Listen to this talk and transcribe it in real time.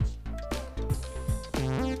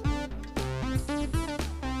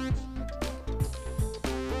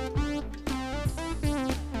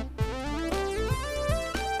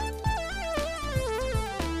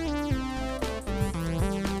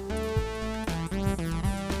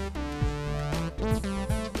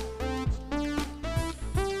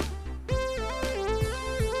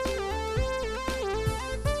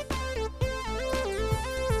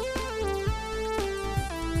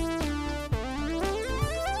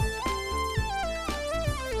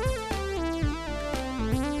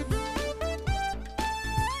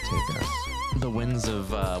winds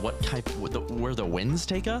of what type? Where the winds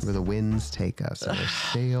take us? Where the winds take us. Our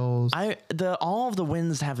sails. All of the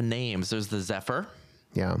winds have names. There's the Zephyr.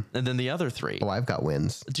 Yeah. And then the other three. Oh, I've got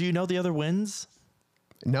winds. Do you know the other winds?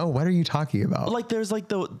 No, what are you talking about? Like there's like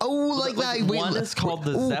the that. One is called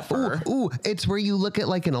the Zephyr. It's where you look at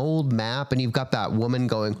like an old map and you've got that woman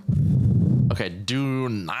going. Okay, do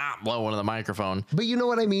not blow into the microphone. But you know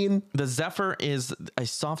what I mean? The Zephyr is a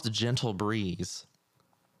soft, gentle breeze.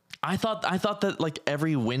 I thought that like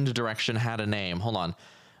every wind direction had a name. Hold on.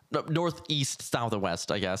 North, east, south, or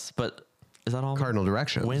west, I guess. But is that all? Cardinal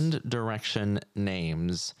directions. Wind direction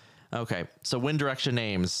names. Okay, so wind direction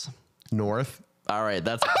names. North. All right,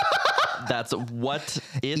 that's what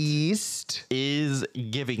it East is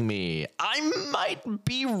giving me. I might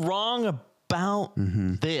be wrong about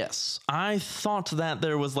this. I thought that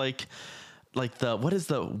there was like what is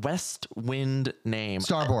the west wind name?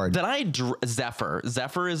 Starboard. Zephyr.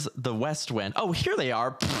 Zephyr is the west wind. Oh, here they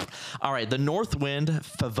are. All right, the north wind,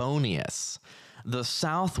 Favonius. The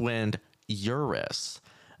south wind, Eurus.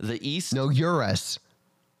 The east. No, Eurus.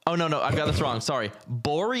 Oh, no, I've got this wrong. Sorry.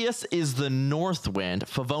 Boreas is the north wind.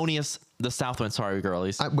 Favonius, the south wind. Sorry,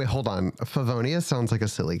 girlies. Wait, hold on. Favonius sounds like a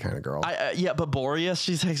silly kind of girl. Yeah, but Boreas,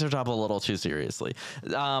 she takes her job a little too seriously.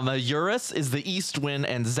 Eurus is the east wind,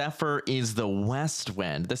 and Zephyr is the west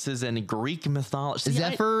wind. This is in Greek mythology.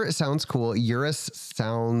 Zephyr sounds cool. Eurus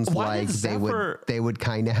sounds like they would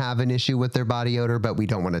kind of have an issue with their body odor, but we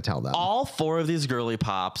don't want to tell them. All four of these girly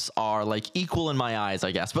pops are like equal in my eyes,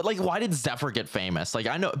 I guess. But like, why did Zephyr get famous? Like,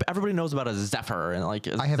 I know everybody knows about a Zephyr and like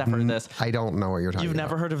Zephyr this. I don't know what you're talking about. You've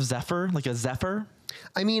never heard of Zephyr? Like a Zephyr?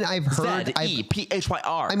 I mean, I've heard Zephyr.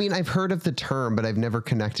 I mean, I've heard of the term, but I've never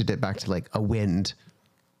connected it back to like a wind.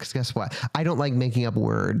 Because guess what? I don't like making up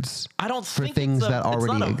words. I don't for think things that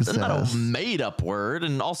already exist. It's not a made up word,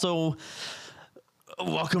 and also.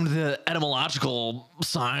 Welcome to the etymological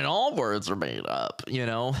sign. All words are made up, you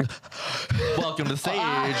know. Welcome to the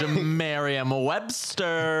stage,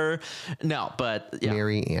 Merriam-Webster. No, but yeah.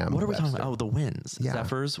 Merriam. What are we talking about? Oh, the winds. Yeah.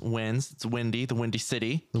 Zephyrs, winds. It's windy. The Windy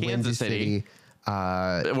City. The Kansas Windy City.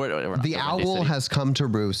 The owl has come to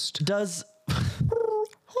roost. That's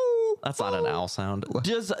not an owl sound.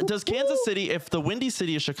 Does Kansas City, if the Windy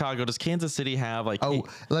City is Chicago, does Kansas City have like... Oh,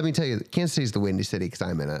 let me tell you, Kansas City's the Windy City because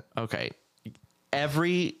I'm in it. Okay.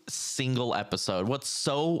 Every single episode. What's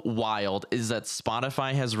so wild is that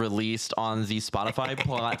Spotify has released on the Spotify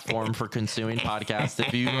platform for consuming podcasts.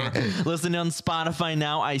 If you listen on Spotify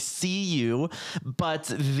now, I see you.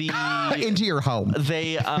 But into your home.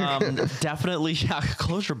 They definitely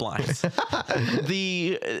close your blinds.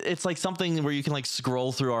 It's like something where you can like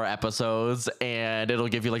scroll through our episodes and it'll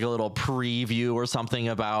give you like a little preview or something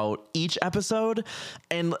about each episode.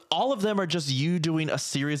 And all of them are just you doing a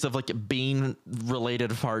series of like bean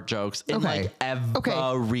related fart jokes in like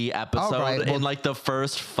every episode in like the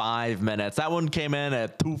first 5 minutes. That one came in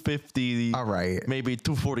at 250. All right. Maybe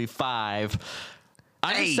 245.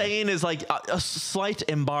 I'm just saying is like a slight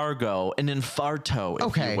embargo, an infarto,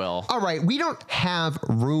 if you will. All right. We don't have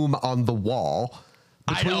room on the wall.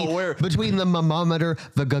 Between the mammometer,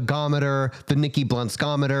 the gagometer, the Nikki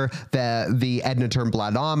Bluntskometer, the Edna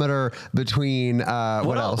Turnbladometer, between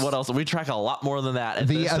what else? What else? We track a lot more than that.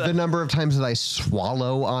 The number of times that I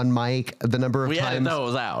swallow on mic, the number of times. We edit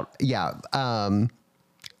those out. Yeah.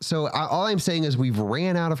 So all I'm saying is we've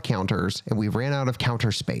ran out of counters and we've ran out of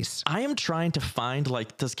counter space. I am trying to find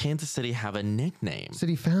like, does Kansas City have a nickname?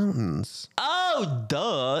 City Fountains. Oh,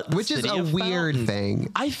 duh. Which is a weird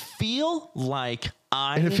thing. I feel like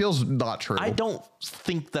and it feels not true. I don't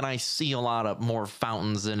think that I see a lot of more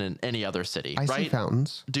fountains than in any other city. I see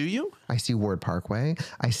fountains. Do you? I see Ward Parkway.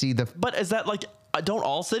 I see But is that like... Don't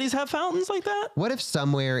all cities have fountains like that? What if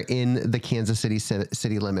somewhere in the Kansas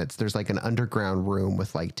city limits, there's like an underground room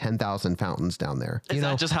with like 10,000 fountains down there? Is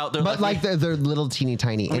that just how they're but like they're little teeny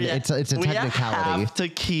tiny. And it's a technicality. We have to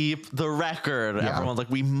keep the record. Yeah. Everyone's like,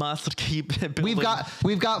 we must keep it building.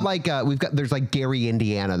 We've got there's like Gary,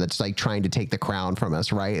 Indiana that's like trying to take the crown from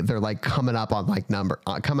us, right? They're like coming up on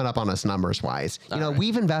us numbers wise. You know,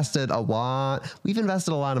 we've invested a lot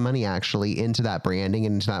of money actually into that branding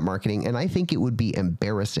and into that marketing. And I think it would be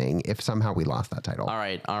embarrassing if somehow we lost that title. All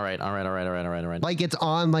right. Like it's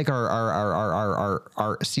on like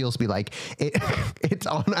our seals be like it's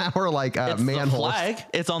on our like manhole flag.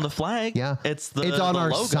 It's on the flag. Yeah. It's on our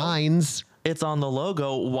logo. Signs. It's on the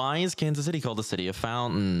logo. Why is Kansas City called the City of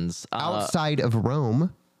Fountains? Outside of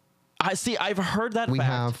Rome. I see. I've heard that.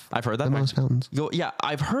 I've heard that. The most fountains. Yeah,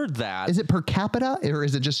 I've heard that. Is it per capita or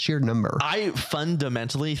is it just sheer number? I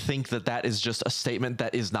fundamentally think that is just a statement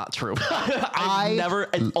that is not true.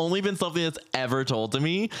 It's only been something that's ever told to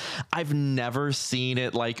me. I've never seen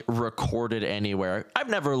it like recorded anywhere. I've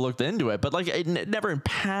never looked into it, but like never in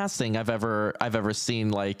passing I've ever seen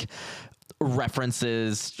like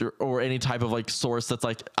references or any type of like source that's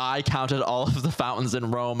like, I counted all of the fountains in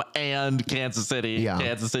Rome and Kansas City. Yeah.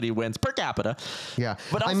 Kansas City wins per capita. Yeah.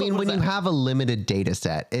 But also, I mean, when you have a limited data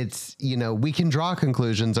set, it's, you know, we can draw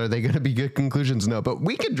conclusions. Are they going to be good conclusions? No, but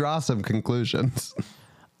we can draw some conclusions.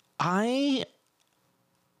 I'm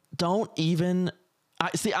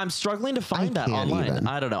struggling to find that online.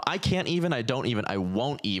 I don't know. I can't even. I don't even. I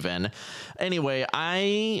won't even. Anyway,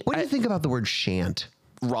 what do you think about the word shan't?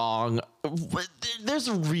 Wrong. There's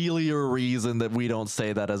really a reason that we don't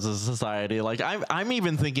say that as a society. Like I'm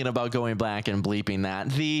even thinking about going back and bleeping that.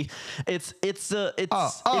 It's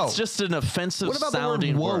just an offensive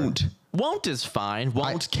sounding word. Won't is fine.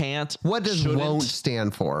 Won't, can't. What does won't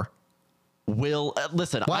stand for? Will.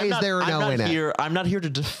 Listen. Why is there an O in it? I'm not here to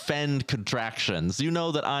defend contractions. You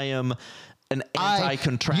know that I am an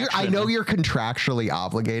anti-contraction. I know you're contractually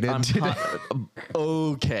obligated.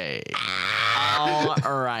 Okay. All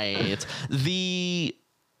right.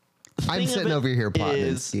 I'm sitting over here plotting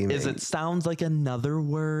and scheming. Is it sounds like another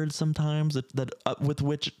word sometimes that with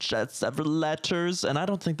which it sheds several letters, and I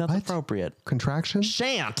don't think that's appropriate. Contraction?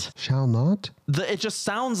 Shan't. Shall not? It just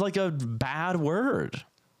sounds like a bad word.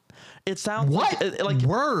 It sounds like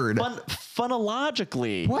word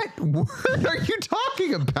phonologically. What word are you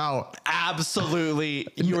talking about? Absolutely,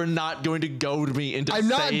 you are not going to goad me into. I'm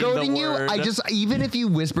not goading you. Word. I just, even if you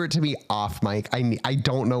whisper it to me off mic, I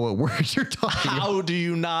don't know what word you're talking about. How do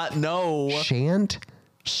you not know?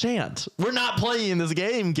 Shan't. We're not playing this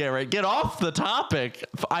game, Garrett. Get off the topic.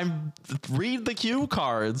 Read the cue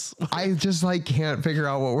cards. I just can't figure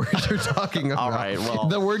out what word you're talking about. All right, well,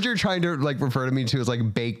 the word you're trying to refer to me to is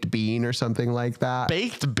baked bean or something like that.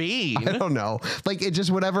 Baked bean? I don't know. It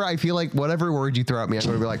just whatever. I feel like whatever word you throw at me, I'm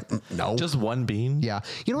going to be no. Just one bean? Yeah.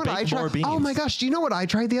 You know what I tried? Oh my gosh. Do you know what I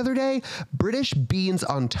tried the other day? British beans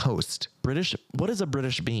on toast. What is a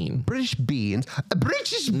British bean? British beans.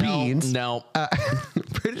 British beans. No.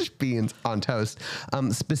 British beans on toast.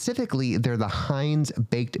 Specifically, they're the Heinz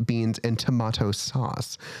baked beans and tomato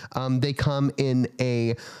sauce. They come in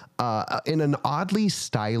an oddly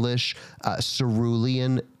stylish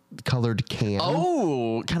cerulean colored can.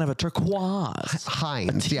 Oh, kind of a turquoise.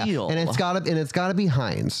 Heinz, yeah, and it's gotta be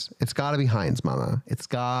Heinz. It's gotta be Heinz, Mama. It's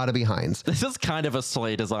gotta be Heinz. This is kind of a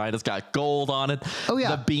sleigh design. It's got gold on it. Oh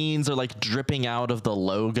yeah, the beans are dripping out of the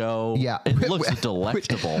logo. Yeah, it looks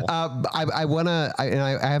delectable. I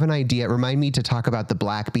have an idea. Remind me to talk about the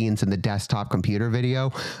black beans in the desktop computer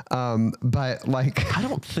video. But I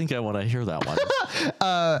don't think I want to hear that one.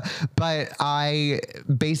 But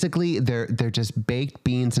they're just baked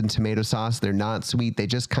beans and tomato sauce. They're not sweet. They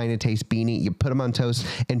just kind of taste beany. You put them on toast,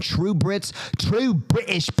 and true British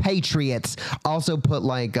patriots also put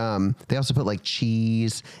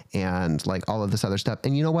cheese and all of this other stuff.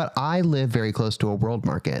 And you know what? I live very close to a World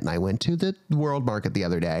Market, and I went to the World Market the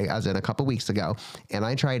other day, as in a couple weeks ago, and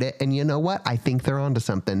I tried it. And you know what? I think they're onto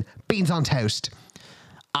something. Beans on toast.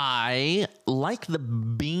 I like the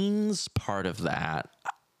beans part of that.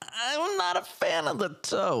 I'm not a fan of the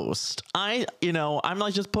toast. I'm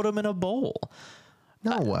just put them in a bowl.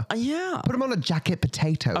 No. Yeah. Put them on a jacket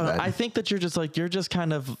potato. I think that you're just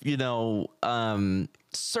kind of,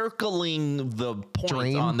 circling the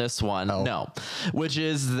point on this one. Oh. No, which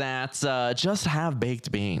is that just have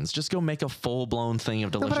baked beans. Just go make a full blown thing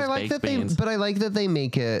of delicious baked beans. But I like that they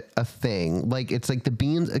make it a thing. It's the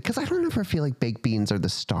beans, because I don't ever feel like baked beans are the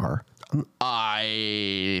star.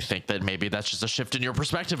 I think that maybe that's just a shift in your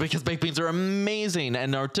perspective, because baked beans are amazing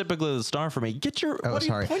and are typically the star for me. What are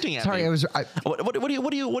you pointing at? Sorry, me?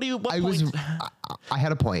 I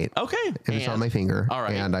had a point. Okay. It was on my finger. All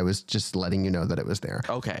right. And I was just letting you know that it was there.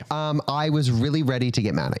 Okay. I was really ready to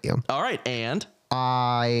get mad at you. All right. And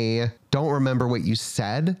I don't remember what you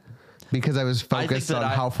said, because I was focused on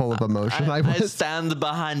how full of emotion I was. I stand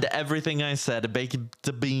behind everything I said.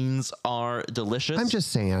 Baked beans are delicious. I'm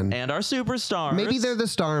just saying. And are superstars. Maybe they're the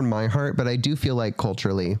star in my heart, but I do feel like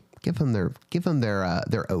culturally, give them their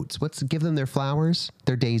oats. Give them their flowers,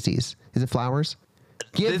 their daisies. Is it flowers?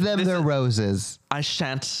 Give them their roses. I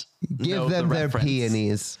shan't give them their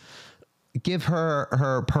peonies. Give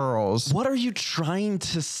her pearls. What are you trying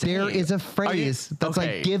to say? There is a phrase that's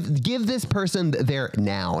give this person their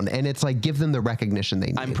noun, and it's give them the recognition they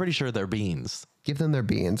need. I'm pretty sure they're beans. Give them their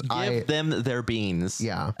beans. Give them their beans.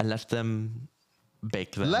 Yeah. And let them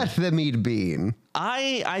bake them. Let them eat bean.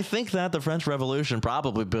 I think that the French Revolution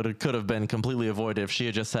probably could have been completely avoided if she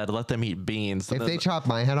had just said, let them eat beans. If they chop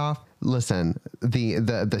my head off, listen,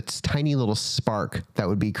 the tiny little spark that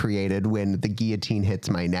would be created when the guillotine hits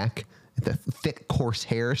my neck, the thick, coarse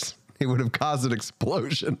hairs, it would have caused an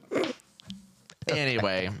explosion.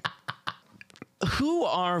 Anyway, who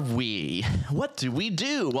are we? What do we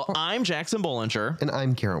do? Well, I'm Jackson Bollinger. And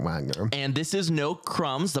I'm Garrett Wagner. And this is No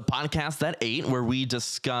Crumbs, the podcast that ate, where we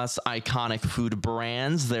discuss iconic food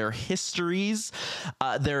brands, their histories,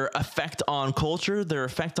 their effect on culture, their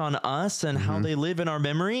effect on us, and how they live in our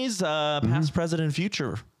memories, past, present, and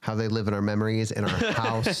future. How they live in our memories, in our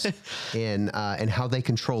house, and how they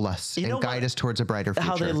control us and guide us towards a brighter future.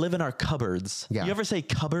 How they live in our cupboards. Yeah. You ever say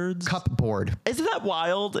cupboards? Cupboard. Isn't that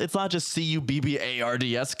wild? It's not just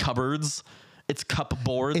CUBBARDS, cupboards. It's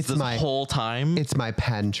cupboards whole time. It's my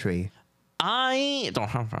pantry. I don't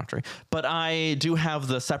have a pantry, but I do have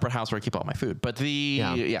the separate house where I keep all my food. But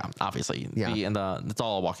obviously, it's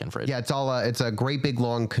all a walk-in fridge. Yeah, it's a great big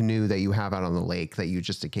long canoe that you have out on the lake that you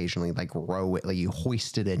just occasionally like row it, like you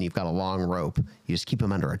hoist it in. You've got a long rope. You just keep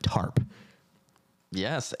them under a tarp.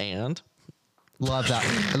 Yes, and love that.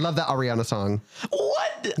 I love that Ariana song. What?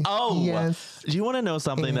 Oh, yes. Do you want to know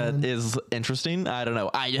something that is interesting? I don't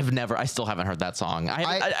know. I still haven't heard that song.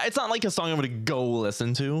 It's not like a song I'm going to go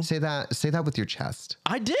listen to. Say that with your chest.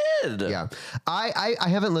 I did. Yeah. I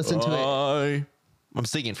haven't listened to it. I'm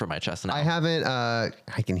singing from my chest now. I haven't. I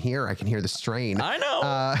can hear the strain. I know.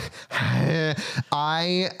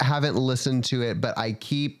 I haven't listened to it, but I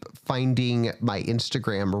keep finding my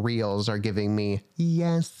Instagram reels are giving me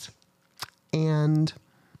yes, and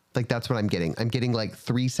like that's what I'm getting. I'm getting like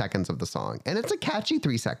 3 seconds of the song, and it's a catchy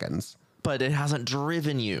 3 seconds. But it hasn't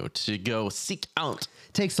driven you to go seek out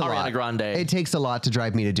Ariana Grande. It takes a lot to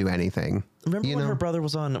drive me to do anything. Remember when her brother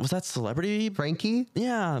was on, was that Celebrity? Frankie?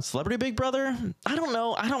 Yeah, Celebrity Big Brother? I don't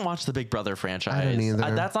know. I don't watch the Big Brother franchise. I don't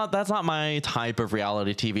either. That's not my type of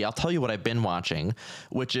reality TV. I'll tell you what I've been watching,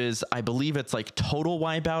 which is, I believe it's like Total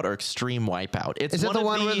Wipeout or Extreme Wipeout. Is it the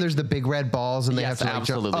one where there's the big red balls and they have to like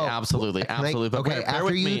absolutely, jump? Absolutely. But okay,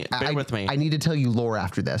 bear with me. I need to tell you lore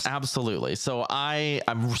after this. Absolutely. So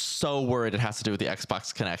I'm so worried it has to do with the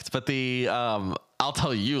Xbox Connect, but I'll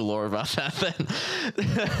tell you, Laura, about that then.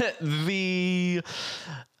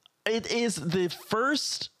 It is the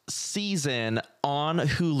first season on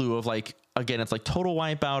Hulu of like, again, it's like Total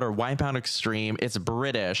Wipeout or Wipeout Extreme. It's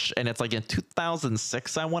British and it's like in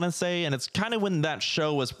 2006, I want to say. And it's kind of when that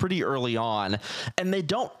show was pretty early on. And they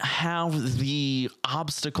don't have the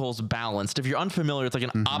obstacles balanced. If you're unfamiliar, it's like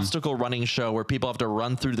an obstacle running show where people have to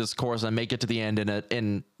run through this course and make it to the end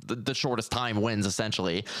in the shortest time wins,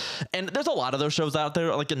 essentially. And there's a lot of those shows out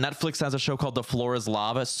there. Like Netflix has a show called The Floor is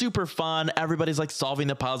Lava. Super fun. Everybody's like solving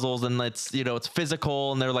the puzzles and it's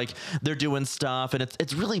physical and they're doing stuff and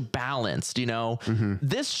it's really balanced.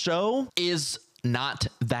 This show is not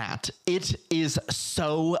that. It is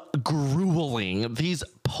so grueling. These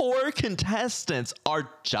poor contestants are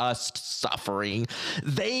just suffering.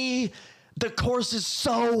 The course is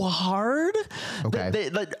so hard. Okay.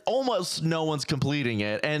 Like almost no one's completing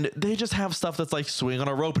it. And they just have stuff that's like swing on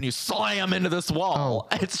a rope and you slam into this wall.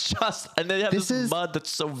 Oh. It's just, and they have this mud that's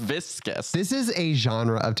so viscous. This is a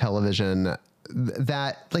genre of television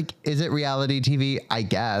that like, is it reality TV? I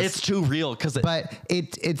guess it's too real but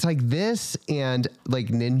it's like this and like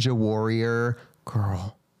Ninja Warrior.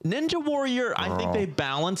 Ninja Warrior, I think they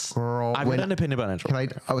balance. I've got an opinion about Ninja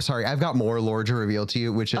Warrior. Sorry, I've got more lore to reveal to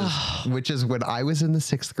you, which is when I was in the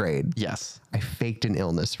 6th grade. Yes, I faked an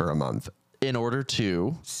illness for a month in order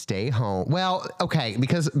to stay home. Well, okay,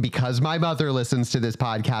 because my mother listens to this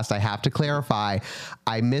podcast, I have to clarify.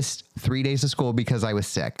 I missed 3 days of school because I was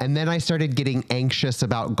sick. And then I started getting anxious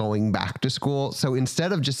about going back to school. So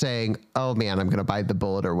instead of just saying, oh man, I'm going to bite the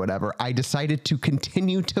bullet or whatever, I decided to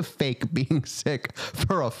continue to fake being sick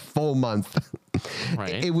for a full month.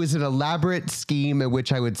 Right. It was an elaborate scheme in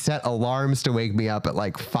which I would set alarms to wake me up at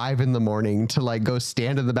like 5 a.m. to like go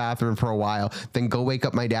stand in the bathroom for a while, then go wake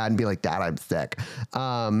up my dad and be like, Dad, I'm sick.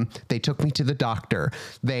 They took me to the doctor.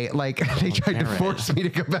 They tried to force me to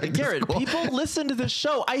go back to school. People listen to this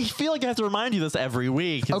show. I feel like I have to remind you this every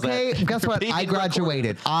week. Okay, guess what? I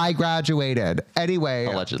graduated. Anyway,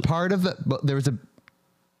 allegedly. Part of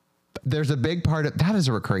there's a big part of that is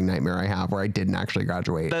a recurring nightmare I have where I didn't actually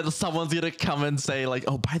graduate. That someone's going to come and say like,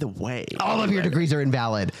 oh, by the way, all of your degrees are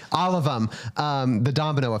invalid. All of them. The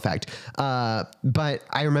domino effect. But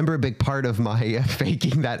I remember a big part of my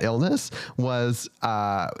faking that illness was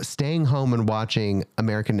staying home and watching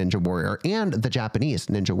American Ninja Warrior and the Japanese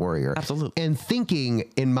Ninja Warrior. Absolutely. And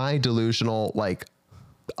thinking in my delusional, like,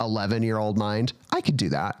 11-year-old mind, I could do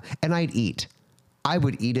that. And I'd eat. I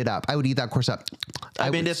would eat it up. I would eat that course up.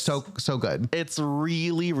 I mean, it's so good. It's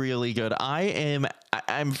really, really good.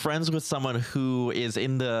 I'm friends with someone who is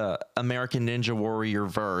in the American Ninja Warrior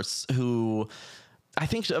verse, who I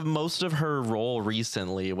think most of her role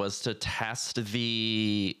recently was to test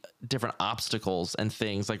the different obstacles and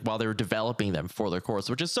things like while they were developing them for their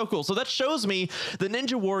course, which is so cool. So that shows me the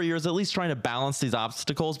Ninja Warrior is at least trying to balance these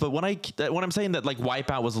obstacles. But when I'm saying that like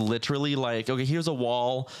Wipeout was literally like, okay, here's a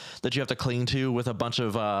wall that you have to cling to with a bunch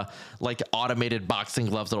of like automated boxing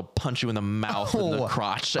gloves that'll punch you in the mouth and the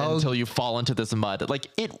crotch until you fall into this mud. Like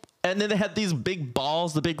it. And then they had these big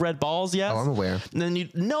balls, the big red balls. Yes. Oh, I'm aware. And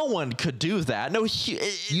then no one could do that. No,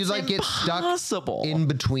 you like get stuck in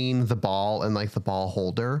between the ball and like the ball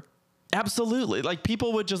holder. Absolutely. Like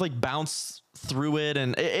people would just like bounce through it,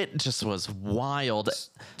 and it just was wild.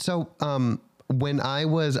 So, when I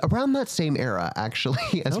was around that same era,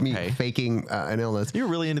 actually, as me faking an illness, you're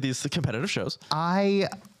really into these competitive shows.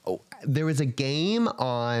 There was a game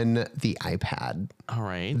on the iPad. All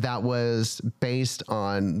right. That was based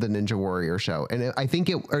on the Ninja Warrior show. And I think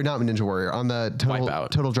or not Ninja Warrior, on the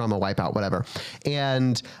Total Drama Wipeout, whatever.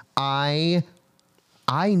 And I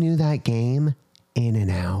knew that game in and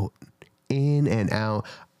out.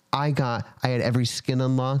 I had every skin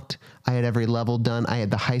unlocked. I had every level done. I had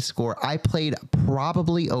the high score. I played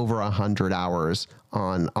probably over 100 hours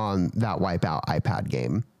on that Wipeout iPad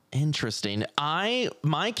game. Interesting.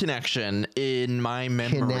 My connection in my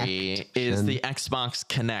memory is the Xbox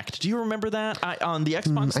Kinect. Do you remember that? On the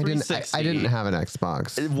Xbox 360. I didn't have an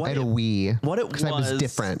Xbox. I had a Wii. What it was, I was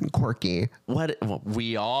different and quirky.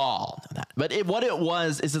 We all know that. But what it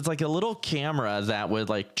was is it's like a little camera that would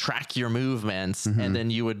like track your movements, and then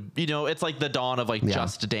you would, it's like the dawn of like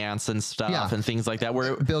Just Dance and stuff and things like that.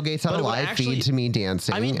 Where Bill Gates had a live feed to me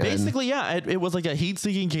dancing. I mean, basically, it was like a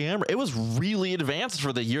heat-seeking camera. It was really advanced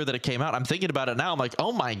for the year that it came out. I'm thinking about it now. I'm like,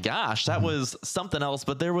 oh my gosh, that was something else.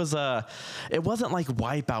 But there was it wasn't like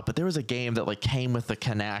Wipeout, but there was a game that like came with the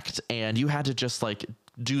Kinect, and you had to just like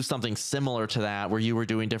do something similar to that where you were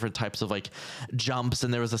doing different types of like jumps,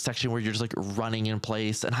 and there was a section where you're just like running in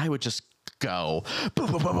place, and I would just go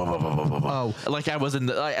like I was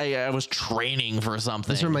I was training for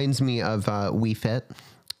something. This reminds me of Wii Fit.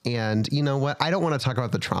 And you know what? I don't want to talk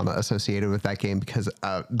about the trauma associated with that game because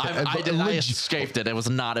I escaped it. It was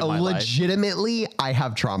not in my life. Legitimately, I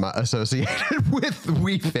have trauma associated with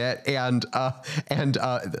Wii Fit and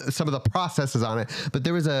some of the processes on it. But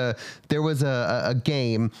there was a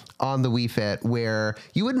game on the Wii Fit where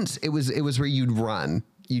you wouldn't. It was where you'd run.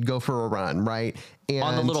 You'd go for a run, right? And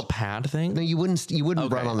on the little pad thing? No, you wouldn't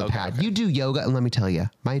run on the pad. Okay. You do yoga, and let me tell you,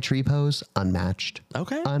 my tree pose, unmatched.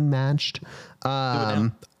 Okay. Unmatched. Do it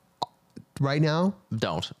now. Right now?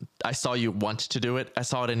 Don't. I saw you want to do it. I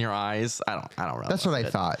saw it in your eyes. I don't really. That's what I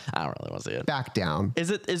thought. I don't really want to see it. Back down.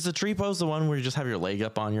 Is the tree pose the one where you just have your leg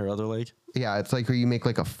up on your other leg? Yeah, it's like where you make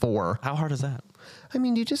like a 4. How hard is that? I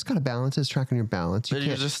mean, you just gotta balance. It's tracking your balance. You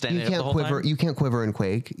just standing up the whole time? You can't quiver and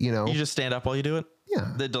quake. You know. You just stand up while you do it.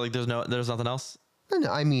 Yeah. Like there's nothing else. No,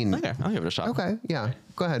 I mean. Okay, I'll give it a shot. Okay. Yeah. Right.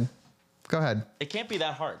 Go ahead. It can't be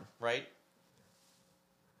that hard, right?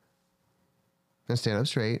 Now stand up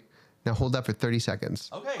straight. Now hold that for 30 seconds.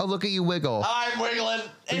 Okay. Oh, look at you wiggle. I'm wiggling.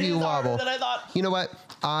 You wobble. Than I thought. You know what?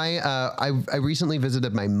 I recently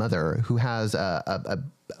visited my mother, who has a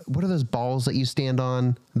what are those balls that you stand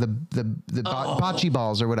on? The bocce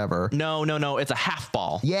balls or whatever. No. It's a half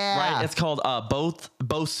ball. Yeah. Right. It's called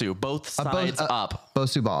Bosu. Both sides up.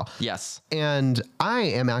 Bosu ball. Yes. And I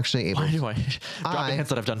am actually able. Why do I drop hints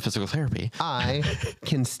that I've done physical therapy? I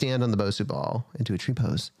can stand on the Bosu ball and do a tree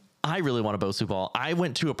pose. I really want a Bosu ball. I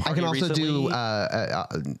went to a party recently. I can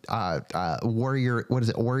also do Warrior. What is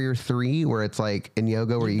it? Warrior 3, where it's like in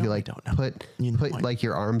yoga where you like put like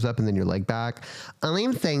your arms up and then your leg back. All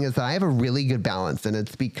I'm saying is that I have a really good balance, and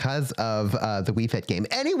it's because of the Wii Fit game.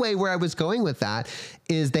 Anyway, where I was going with that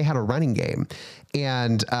is they had a running game.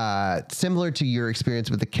 And similar to your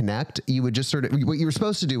experience with the Kinect, you would just what you were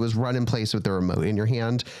supposed to do was run in place with the remote in your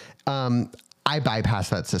hand. I bypassed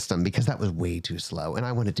that system because that was way too slow, and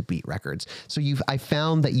I wanted to beat records. So I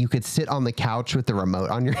found that you could sit on the couch with the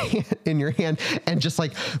remote on your in your hand and just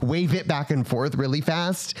like wave it back and forth really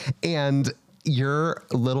fast, and your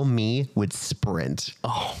little me would sprint.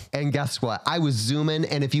 Oh, and guess what? I was zooming,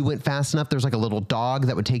 and if you went fast enough, there's like a little dog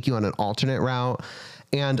that would take you on an alternate route,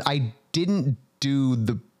 and I didn't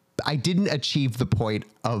achieve the point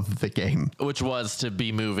of the game, which was to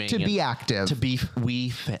be moving, to be active, to be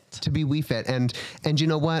Wii Fit, and you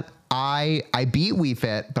know what? I beat Wii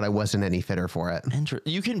Fit, but I wasn't any fitter for it.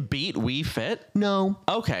 You can beat Wii Fit? No.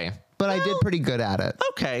 Okay. but I did pretty good at it.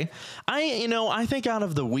 Okay. I think out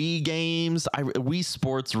of the Wii games, Wii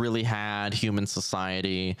Sports really had human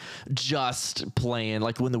society just playing.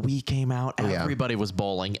 Like when the Wii came out, everybody was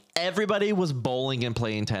bowling. Everybody was bowling and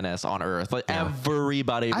playing tennis on Earth. Like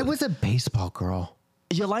everybody. I was a baseball girl.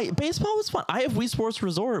 You like baseball was fun. I have Wii Sports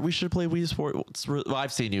Resort. We should play Wii Sports. Well,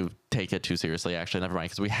 I've seen you take it too seriously. Actually, never mind,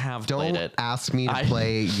 because we have played it. Don't ask me to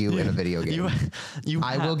play you in a video game.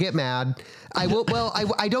 I will get mad. I will. Well,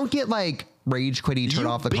 I don't get like rage quitty, turn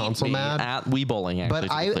off the console mad at Wii Bowling.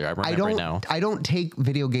 Actually, but I don't take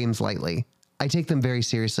video games lightly. I take them very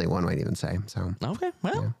seriously, one might even say. So okay,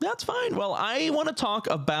 well, that's fine. Well, I want to talk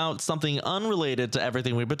about something unrelated to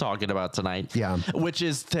everything we've been talking about tonight. Yeah, which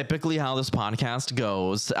is typically how this podcast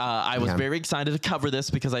goes. I was very excited to cover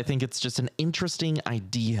this because I think it's just an interesting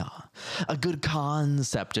idea, a good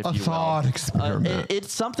concept, if you will. A thought experiment.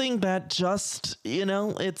 It's something that just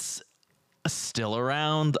it's still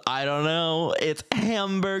around. I don't know. It's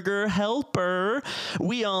Hamburger Helper.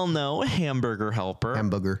 We all know Hamburger Helper.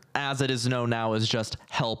 Hamburger. As it is known now as just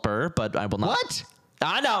Helper, but I will not. What?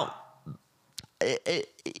 I know.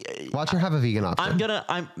 Watch her have a vegan option.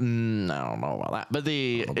 I don't know about that. But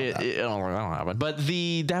I don't have it. But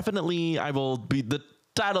definitely I will be the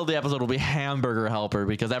title of the episode will be Hamburger Helper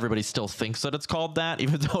because everybody still thinks that it's called that,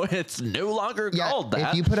 even though it's no longer called that.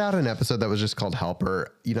 If you put out an episode that was just called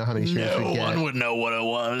Helper, you know how many streams we get? No one would know what it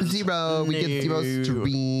was. Zero. We get 0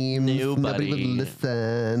 streams. Nobody would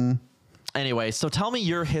listen. Anyway, so tell me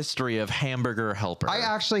your history of Hamburger Helper.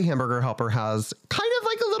 Hamburger Helper has kind of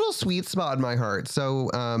like a little sweet spot in my heart.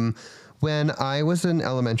 So when I was in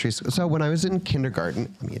elementary school, when I was in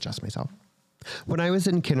kindergarten, let me adjust myself. When I was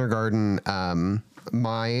in kindergarten,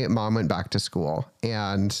 my mom went back to school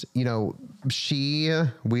and,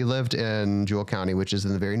 we lived in Jewell County, which is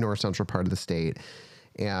in the very north central part of the state.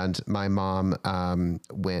 And my mom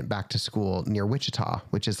went back to school near Wichita,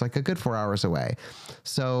 which is like a good 4 hours away.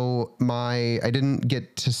 So I didn't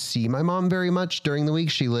get to see my mom very much during the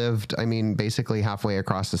week. She lived, basically halfway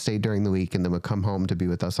across the state during the week and then would come home to be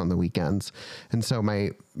with us on the weekends. And so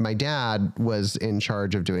my dad was in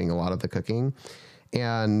charge of doing a lot of the cooking.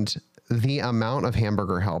 And the amount of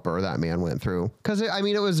Hamburger Helper that man went through, because it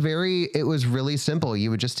was really simple. You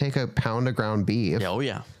would just take a pound of ground beef. Oh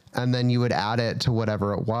yeah. And then you would add it to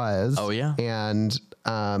whatever it was. Oh yeah. And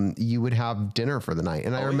you would have dinner for the night.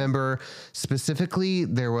 And I remember specifically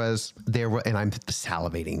there were, and I'm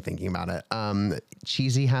salivating thinking about it.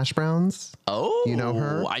 Cheesy hash browns. Oh, you know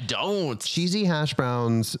her? I don't. Cheesy hash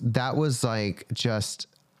browns. That was like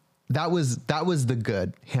that was the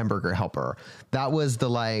good Hamburger Helper. That was the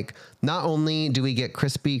not only do we get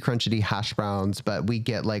crispy, crunchy hash browns, but we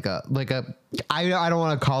get I don't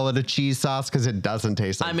want to call it a cheese sauce because it doesn't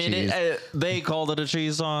taste like cheese. They called it a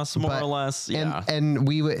cheese sauce or less. Yeah. And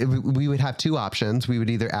we would have two options. We would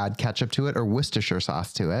either add ketchup to it or Worcestershire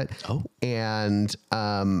sauce to it. Oh. And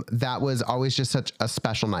that was always just such a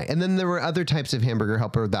special night. And then there were other types of Hamburger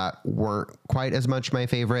Helper that weren't quite as much my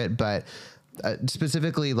favorite, but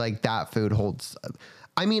specifically that food holds.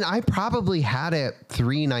 I probably had it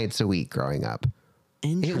 3 nights a week growing up.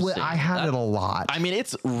 Interesting. I had it a lot.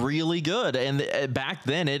 It's really good. And back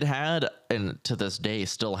then it had, and to this day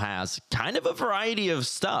still has, kind of a variety of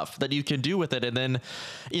stuff that you can do with it. And then,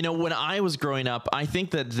 when I was growing up, I think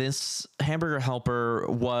that this Hamburger Helper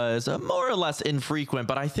was more or less infrequent,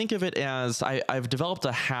 but I think of it as I've developed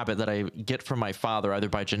a habit that I get from my father, either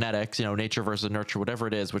by genetics, nature versus nurture, whatever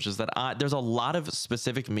it is, which is that there's a lot of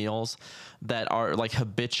specific meals that are like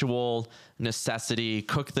habitual necessity.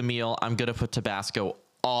 Cook the meal, I'm going to put Tabasco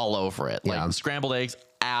all over it. Like scrambled eggs,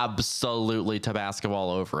 absolutely Tabasco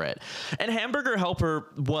all over it. And Hamburger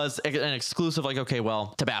Helper was an exclusive,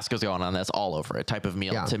 Tabasco's going on this all over it type of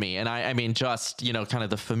meal to me. And I just, kind of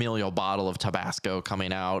the familial bottle of Tabasco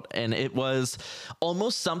coming out. And it was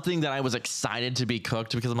almost something that I was excited to be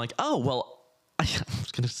cooked because I'm like, oh, well, I'm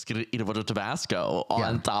just gonna eat a bunch of Tabasco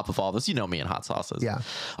on top of all this. You know me and hot sauces. Yeah,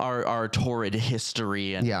 our torrid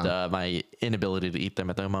history and my inability to eat them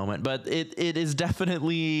at the moment. But it is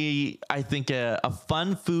definitely, I think, a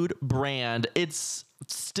fun food brand. It's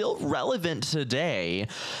still relevant today,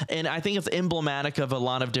 and I think it's emblematic of a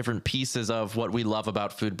lot of different pieces of what we love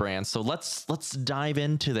about food brands. So let's dive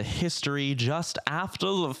into the history just after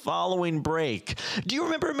the following break. Do you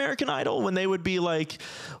remember American Idol when they would be like,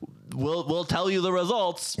 We'll tell you the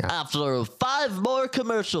results after 5 more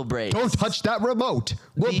commercial breaks. Don't touch that remote.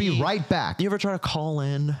 We'll be right back. You ever try to call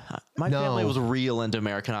in? My family was real into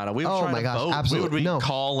American Idol. We would try to vote. Absolutely. We would be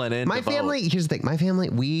calling in. My family, here's the thing. My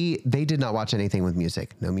family, they did not watch anything with music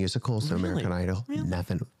music, no musicals, no American Idol,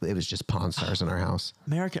 nothing. It was just Pawn Stars in our house.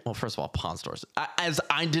 Well, first of all, Pawn Stars.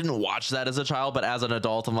 I didn't watch that as a child, but as an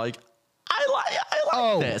adult, I'm like, I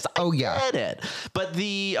like this. I get it. But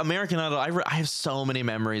the American Idol, I have so many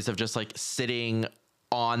memories of just like sitting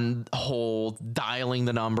on hold, dialing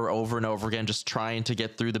the number over and over again, just trying to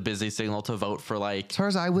get through the busy signal to vote for like, as far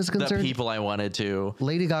as I was concerned, the people I wanted to.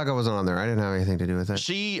 Lady Gaga wasn't on there. I didn't have anything to do with it.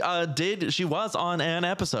 She did. She was on an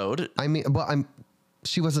episode. I mean, well,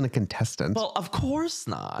 she wasn't a contestant. Well, of course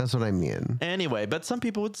not. That's what I mean. Anyway, but some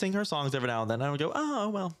people would sing her songs every now and then. And I would go, oh,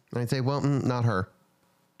 well. And I'd say, well, not her.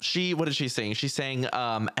 What did she sing? She sang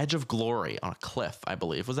Edge of Glory on a cliff, I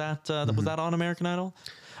believe. Was that was that on American Idol?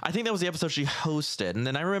 I think that was the episode she hosted. And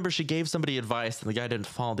then I remember she gave somebody advice and the guy didn't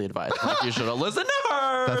follow the advice. Like, you should have listened to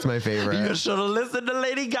her. That's my favorite. You should have listened to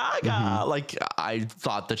Lady Gaga. Like, I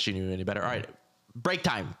thought that she knew any better. All right, break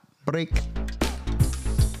time. Break.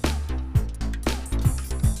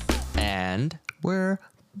 And we're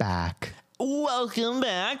back. Welcome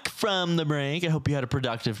back from the break. I hope you had a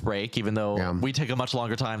productive break, even though we take a much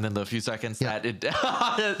longer time than the few seconds that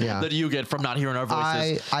that you get from not hearing our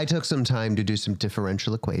voices. I took some time to do some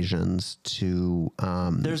differential equations to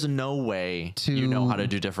there's no way you know how to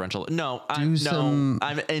do differential.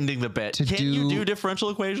 I'm ending the bit. Can you do differential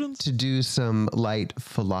equations? To do some light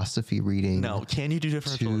philosophy reading. No, can you do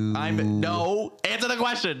differential? Answer the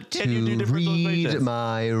question. Can you do differential equations? Read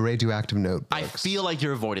my radioactive notebooks. I feel like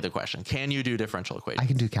you're avoiding the question. Can you do differential equations? I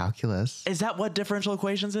can do calculus. Is that what differential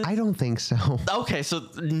equations is? I don't think so. Okay, so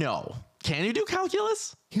no. Can you do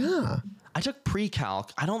calculus? Yeah. I took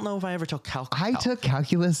pre-calc. I don't know if I ever took calc. I took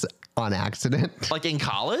calculus on accident. Like in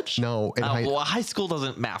college? No. High school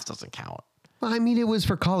math doesn't count. Well, I mean, it was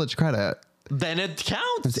for college credit. Then it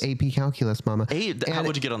counts. It's AP calculus, mama. How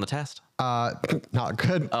would you get on the test? Not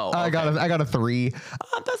good. Oh, okay. I got a 3.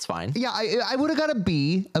 That's fine. Yeah, I would have got a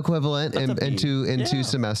B equivalent in 2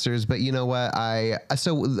 semesters, but you know what?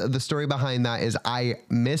 So the story behind that is I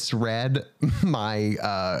misread my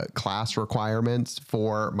class requirements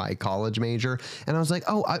for my college major, and I was like,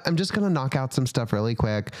 oh, I'm just gonna knock out some stuff really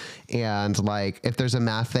quick, and like if there's a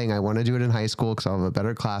math thing, I want to do it in high school because I'll have a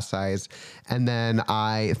better class size. And then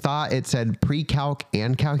I thought it said pre-calc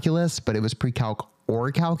and calculus, but it was pre-calc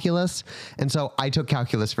or calculus. And so I took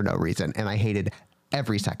calculus for no reason, and I hated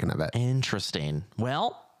every second of it. Interesting.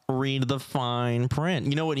 Well, read the fine print.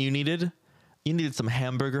 You know what you needed? You needed some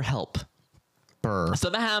Hamburger help. So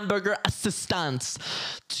the Hamburger assistants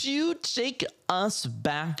to take us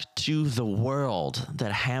back to the world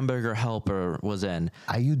that Hamburger Helper was in.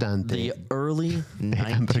 Ayudante. The early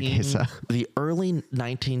 1970s,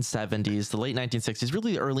 the late 1960s,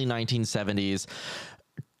 really the early 1970s.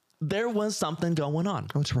 There was something going on.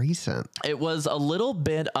 Oh, it's recent. It was a little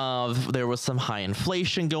bit of, there was some high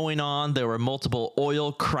inflation going on. There were multiple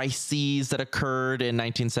oil crises that occurred in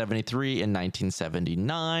 1973 and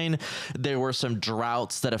 1979. There were some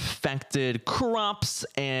droughts that affected crops,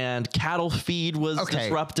 and cattle feed was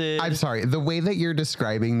disrupted. I'm sorry. The way that you're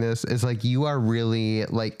describing this is like you are really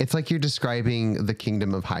like, it's like you're describing the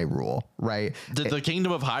Kingdom of Hyrule, right? Did the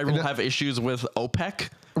Kingdom of Hyrule have issues with OPEC?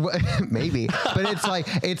 Maybe, but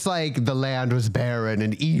it's like the land was barren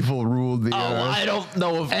and evil ruled the earth. I don't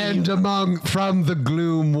know if from the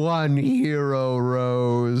gloom one hero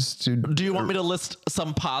rose to. Do you want me to list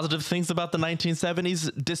some positive things about the 1970s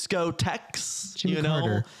discotheques? Jimmy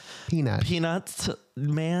Carter, Peanuts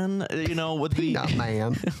Man, with Peanut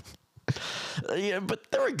Man. Yeah, but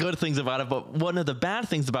there were good things about it. But one of the bad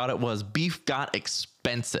things about it was beef got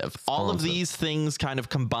expensive. All of these things kind of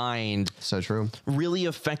combined. So true. Really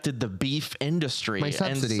affected the beef industry. My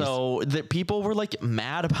subsidies. And so the people were like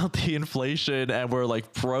mad about the inflation and were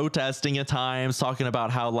like protesting at times, talking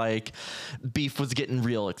about how like beef was getting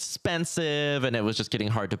real expensive and it was just getting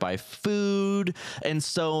hard to buy food. And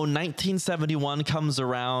so 1971 comes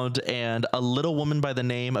around and a little woman by the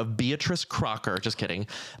name of Beatrice Crocker, just kidding,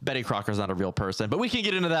 Betty Crocker's not a real person, but we can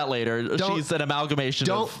get into that later. She's an amalgamation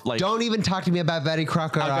of like. Don't even talk to me about Betty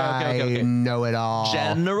Crocker. Okay. I know it all.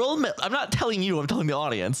 I'm not telling you, I'm telling the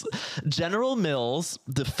audience. General Mills,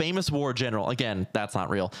 the famous war general. Again, that's not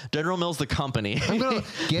real. General Mills, the company. I'm gonna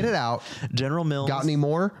get it out. General Mills. Got any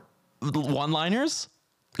more one-liners?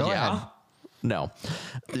 Go ahead. No.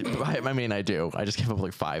 I mean, I do. I just came up with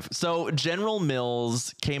like 5. So General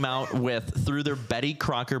Mills came out with, through their Betty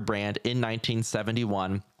Crocker brand in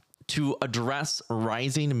 1971, to address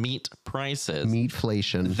rising meat prices,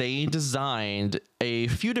 Meatflation. they designed a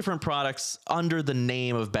few different products under the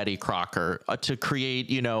name of Betty Crocker to create,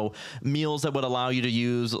 you know, meals that would allow you to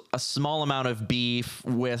use a small amount of beef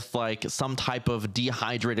with like some type of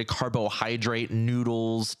dehydrated carbohydrate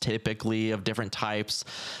noodles, typically of different types.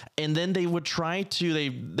 And then they would try to,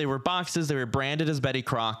 they were boxes, they were branded as Betty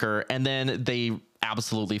Crocker, and then they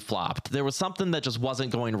absolutely flopped. There was something that just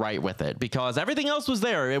wasn't going right with it because everything else was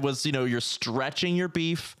there. It was, you know, you're stretching your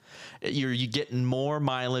beef. You're getting more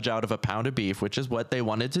mileage out of a pound of beef, which is what they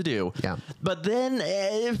wanted to do. Yeah. But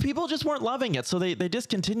then people just weren't loving it. So they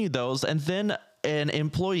discontinued those. And then an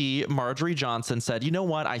employee, Marjorie Johnson, said, you know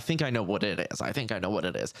what? I think I know what it is. I think I know what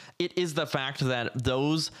it is. It is the fact that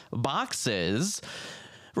those boxes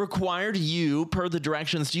required you, per the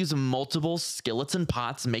directions, to use multiple skillets and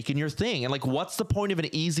pots making your thing. And like, what's the point of an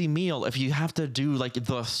easy meal if you have to do like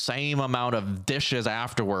the same amount of dishes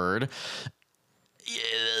afterward?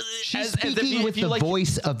 She's speaking with the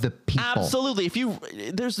voice of the people. Absolutely.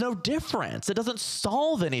 There's no difference. It doesn't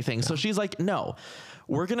solve anything. Yeah. So she's like, no,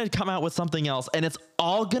 we're going to come out with something else, and it's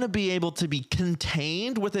all going to be able to be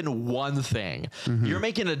contained within one thing. Mm-hmm. You're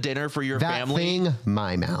making a dinner for your family. That thing,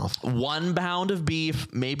 my mouth. 1 pound of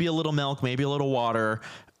beef, maybe a little milk, maybe a little water,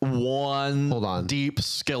 one deep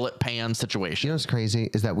skillet pan situation. You know what's crazy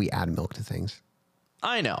is that we add milk to things.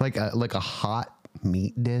 I know. Like a hot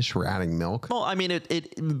meat dish, we're adding milk. Well, I mean,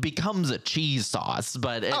 it becomes a cheese sauce,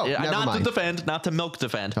 but not to milk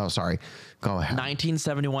defend. Oh, sorry. Go ahead.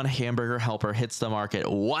 1971 Hamburger Helper hits the market.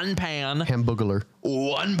 1 pan. Hamburger.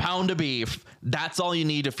 1 pound of beef. That's all you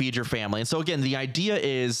need to feed your family. And so again, the idea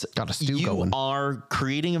is you are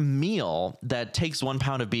creating a meal that takes 1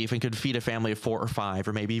 pound of beef and could feed a family of 4 or 5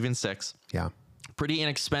 or maybe even 6. Yeah. Pretty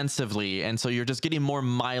inexpensively. And so you're just getting more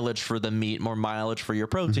mileage for the meat, more mileage for your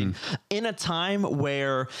protein in a time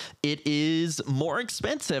where it is more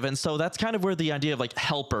expensive. And so that's kind of where the idea of like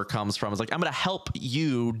helper comes from. It's like, I'm going to help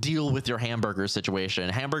you deal with your hamburger situation.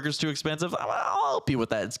 Hamburger's too expensive. I'll help you with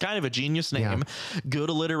that. It's kind of a genius name, good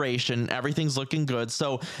alliteration. Everything's looking good.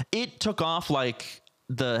 So it took off like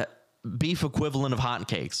the beef equivalent of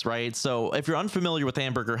hotcakes, right? So if you're unfamiliar with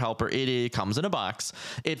Hamburger Helper, it comes in a box.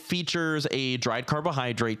 It features a dried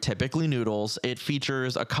carbohydrate, typically noodles. It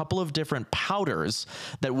features a couple of different powders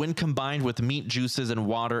that when combined with meat juices and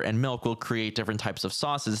water and milk will create different types of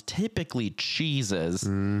sauces, typically cheeses.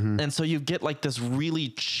 Mm-hmm. And so you get like this really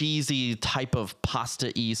cheesy type of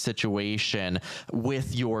pasta-y situation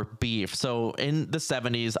with your beef. So in the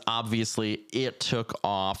 70s, obviously it took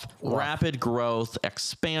off. Wow. Rapid growth,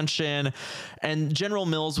 expansion. And General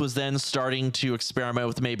Mills was then starting to experiment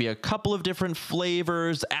with maybe a couple of different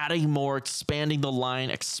flavors, adding more, expanding the line,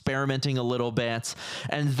 experimenting a little bit.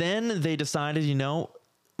 And then they decided, you know,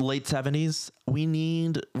 late 70s, we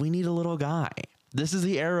need a little guy. This is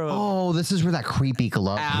the era. This is where that creepy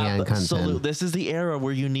glove hand comes in. Absolutely. This is the era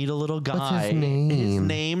where you need a little guy. What's his name? His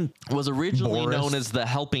name was originally known as the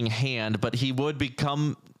Helping Hand, but he would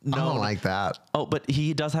become known. I don't like that. Oh, but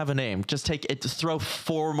he does have a name. Just take it. Throw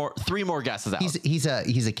 3 more guesses out. He's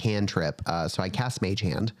a cantrip. So I cast Mage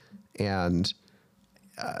Hand, and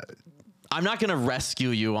I'm not gonna rescue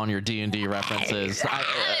you on your D&D references. All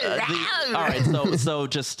right, so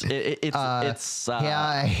just it's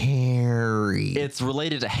Harry. It's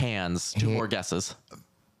related to hands. 2 more guesses.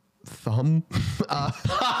 Thumb.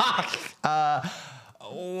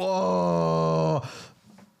 Whoa.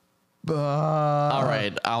 All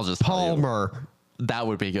right, I'll just Palmer. That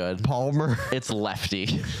would be good. Palmer. It's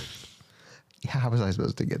lefty. Yeah, how was I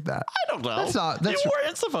supposed to get that? I don't know. You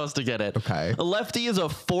weren't supposed to get it. Okay. A lefty is a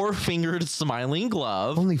 4-fingered smiling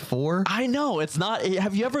glove. Only 4? I know. It's not.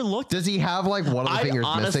 Have you ever looked? Does he have like one of the fingers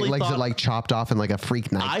missing? Like, is it like chopped off in like a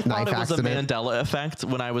freak knife accident? I thought it was a Mandela effect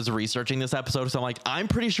when I was researching this episode. So I'm like, I'm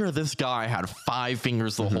pretty sure this guy had 5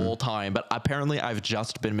 fingers the whole time, but apparently I've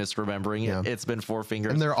just been misremembering it. Yeah. It's been 4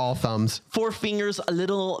 fingers. And they're all thumbs. 4 fingers, a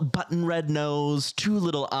little button red nose, 2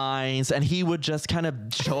 little eyes, and he would just kind of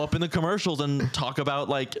show up in the commercials and talk about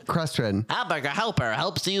like Crestrin. Hamburger Helper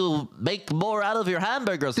helps you make more out of your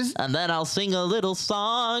hamburgers, and then I'll sing a little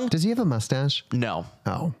song. Does he have a mustache? No.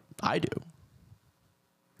 Oh, I do.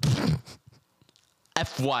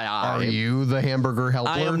 FYI. Are you the Hamburger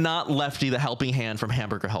Helper? I am not Lefty, the Helping Hand from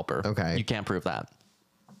Hamburger Helper. Okay. You can't prove that.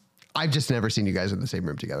 I've just never seen you guys in the same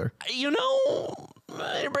room together. You know,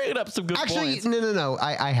 you're bringing up some good points. Actually, no.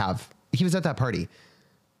 I have. He was at that party.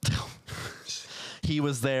 He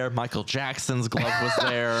was there. Michael Jackson's glove was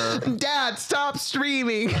there. Dad, stop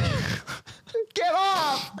streaming. Get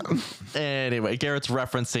off! Anyway, Garrett's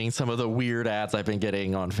referencing some of the weird ads I've been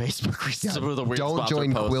getting on Facebook. Some of the weird Don't sponsored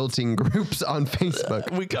join posts. quilting groups on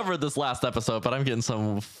Facebook. We covered this last episode, but I'm getting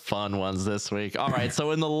some fun ones this week. All right.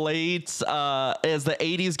 So in the late, as the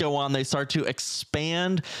 80s go on, they start to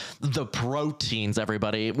expand the proteins,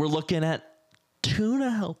 everybody. We're looking at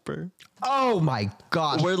Tuna Helper. Oh my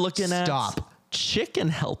gosh. We're looking at Chicken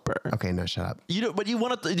Helper. Okay, no, shut up. But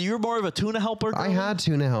you're more of a Tuna Helper? I had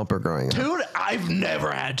Tuna Helper growing up. I've never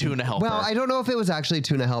had Tuna Helper. Well, I don't know if it was actually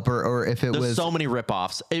Tuna Helper or if it was. There's so many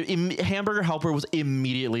ripoffs. Hamburger Helper was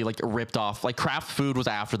immediately like ripped off. Like Kraft Food was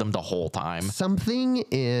after them the whole time. Something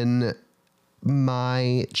in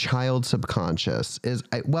my child subconscious is,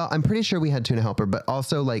 I'm pretty sure we had Tuna Helper, but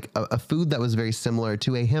also like a food that was very similar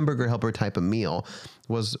to a Hamburger Helper type of meal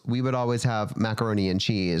was we would always have macaroni and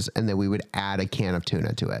cheese and then we would add a can of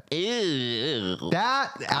tuna to it. Ew.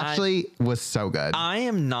 That actually was so good. I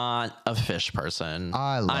am not a fish person.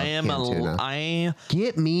 I love canned tuna.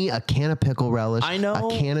 Get me a can of pickle relish, I know.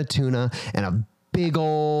 a can of tuna, and a big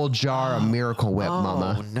old jar of Miracle Whip,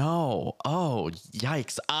 mama. Oh, no. Oh,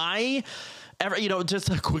 yikes. Just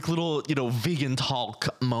a quick little, vegan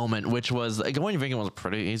talk moment, which was going vegan was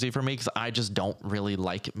pretty easy for me because I just don't really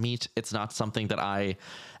like meat. It's not something that I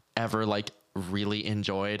ever really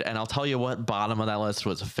enjoyed. And I'll tell you what, bottom of that list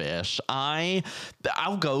was fish. I'll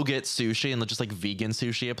go get sushi and just vegan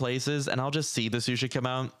sushi at places and I'll just see the sushi come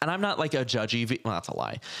out and I'm not a judgy well, that's a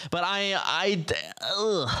lie, but I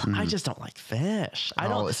just don't like fish.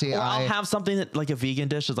 I'll have something that a vegan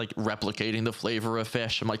dish is replicating the flavor of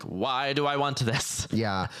fish. I'm like, why do I want this?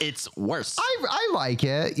 Yeah, it's worse. I like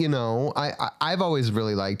it. I've always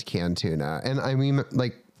really liked canned tuna, and I mean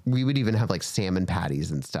we would even have salmon patties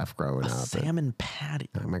and stuff growing up. Salmon patty.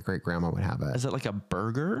 My great grandma would have it. Is it like a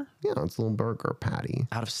burger? Yeah, it's a little burger patty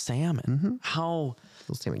out of salmon. Mm-hmm. How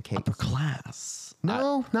little salmon cake. Upper class.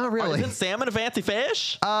 No, not really. Isn't salmon a fancy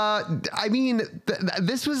fish? I mean,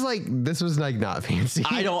 this was not fancy.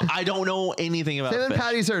 I don't know anything about salmon fish.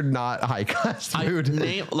 Patties are not high class food.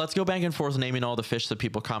 Let's go back and forth naming all the fish that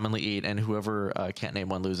people commonly eat, and whoever can't name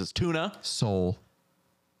one loses. Tuna, sole,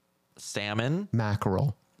 salmon,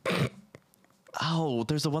 mackerel. Oh,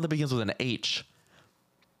 there's the one that begins with an H.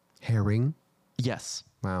 Herring. Yes.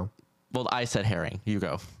 Wow. Well, I said herring. You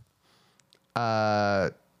go.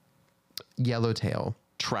 Yellowtail.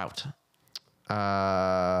 Trout.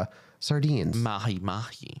 Sardines. Mahi.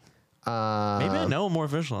 Maybe I know more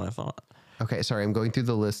fish than I thought. Okay, sorry, I'm going through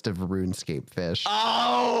the list of RuneScape fish.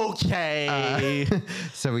 Okay.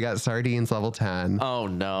 So we got sardines level 10. Oh,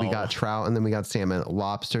 no. We got trout, and then we got salmon,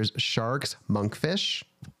 lobsters, sharks, monkfish.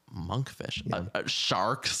 Monkfish. Yeah.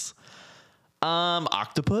 Sharks.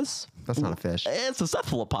 Octopus. That's not a fish. It's a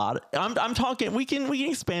cephalopod. I'm talking. We can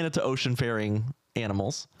expand it to ocean-faring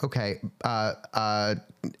animals. Okay. What's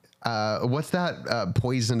that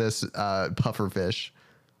poisonous pufferfish?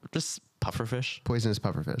 Just pufferfish. Poisonous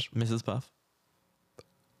pufferfish. Mrs. Puff.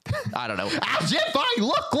 I don't know. As if I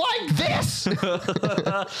look like this.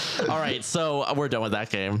 All right, so we're done with that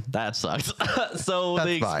game. That sucks. So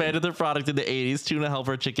they expanded their product in the 80s, Tuna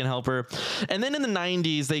Helper, Chicken Helper. And then in the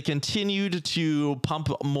 90s, they continued to pump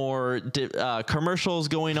more commercials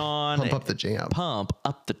going on. Pump up the jam. Pump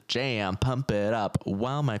up the jam. Pump it up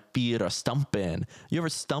while my feet are stumping. You ever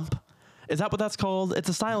stump? Is that what that's called? It's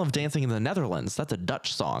a style of dancing in the Netherlands. That's a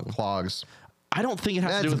Dutch song. Clogs. I don't think it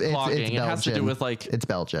has to do with clogging. It has to do with It's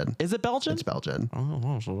Belgian. Is it Belgian? It's Belgian.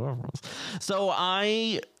 So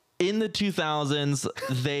in the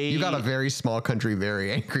 2000s, You got a very small country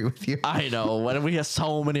very angry with you. I know. When we have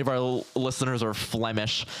so many of our listeners are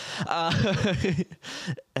Flemish.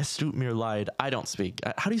 Es tut mir leid. I don't speak.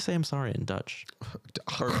 How do you say I'm sorry in Dutch?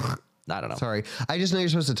 Or, I don't know. Sorry. I just know you're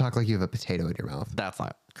supposed to talk like you have a potato in your mouth. That's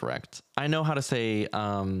not correct. I know how to say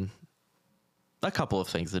a couple of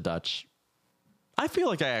things in Dutch. I feel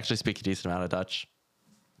like I actually speak a decent amount of Dutch.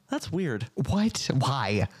 That's weird. What?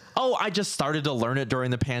 Why? Oh, I just started to learn it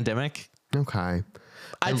during the pandemic. Okay.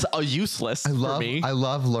 It's useless for me. I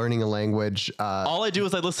love learning a language. All I do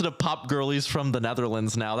is I listen to pop girlies from the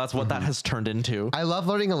Netherlands now. That's what that has turned into. I love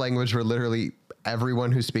learning a language where literally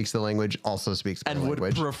everyone who speaks the language also speaks my language. And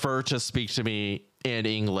would prefer to speak to me in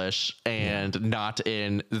English and not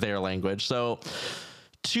in their language. So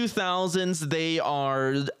 2000s, they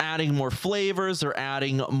are adding more flavors, they're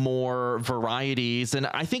adding more varieties, and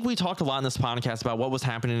I think we talked a lot in this podcast about what was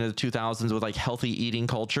happening in the 2000s with like healthy eating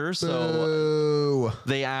culture. So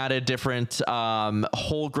they added different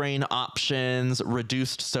whole grain options,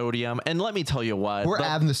 reduced sodium, and let me tell you what, we're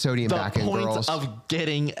adding the sodium back in, girls. The point of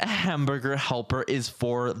getting a Hamburger Helper is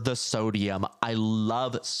for the sodium. I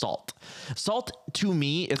love salt. Salt to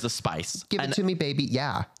me is a spice. Give it to me, baby.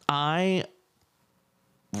 Yeah.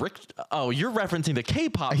 You're referencing the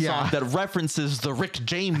K-pop song that references the Rick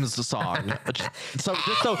James song. So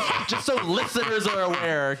just so listeners are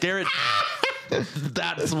aware, Gerit,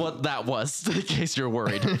 that's what that was, in case you're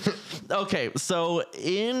worried. Okay, so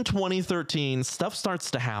in 2013, stuff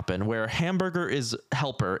starts to happen where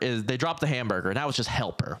they drop the hamburger. Now it's just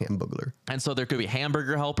Helper. Hamburger. And so there could be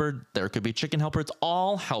Hamburger Helper, there could be Chicken Helper. It's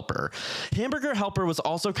all Helper. Hamburger Helper was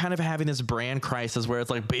also kind of having this brand crisis where it's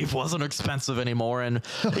like beef wasn't expensive anymore. And,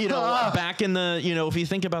 back in the, if you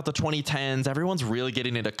think about the 2010s, everyone's really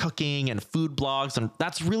getting into cooking and food blogs. And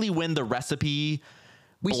that's really when the recipe...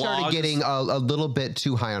 We started getting a little bit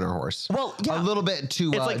too high on our horse. Well, yeah. A little bit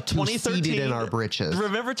too, it's like too seated in our britches.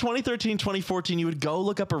 Remember 2013, 2014, you would go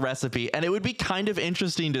look up a recipe and it would be kind of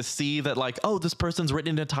interesting to see that like, oh, this person's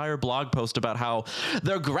written an entire blog post about how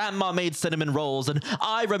their grandma made cinnamon rolls. And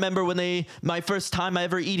I remember my first time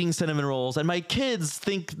ever eating cinnamon rolls and my kids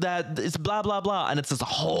think that it's blah, blah, blah. And it's this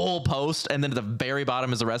whole post. And then at the very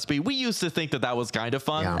bottom is a recipe. We used to think that was kind of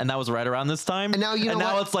fun. Yeah. And that was right around this time. And now,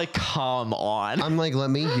 it's like, come on. I'm like,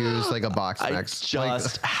 let me use like a box next.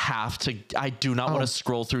 I do not want to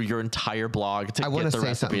scroll through your entire blog to get the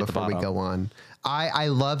recipe at the bottom. Before we go on. I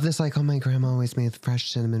love this, like, oh, my grandma always made fresh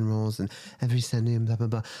cinnamon rolls and every Sunday and blah, blah,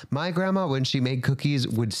 blah. My grandma, when she made cookies,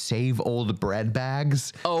 would save old bread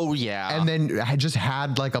bags. Oh, yeah. And then I just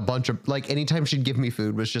had like a bunch of, like, anytime she'd give me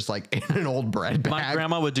food was just like in an old bread bag. My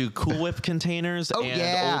grandma would do Cool Whip containers and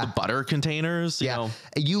old butter containers.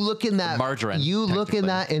 You look in that margarine. You look in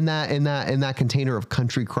that container of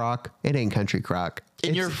Country Crock. It ain't Country Crock.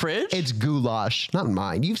 In your fridge? It's goulash, not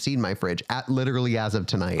mine. You've seen my fridge literally as of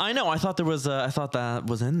tonight. I know. I thought that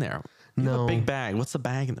was in there. You have a big bag. What's the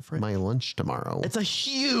bag in the fridge? My lunch tomorrow. It's a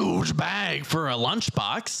huge bag for a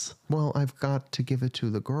lunchbox. Well, I've got to give it to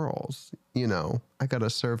the girls. I got to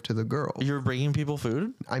serve to the girls. You're bringing people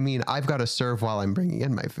food? I mean, I've got to serve while I'm bringing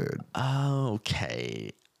in my food.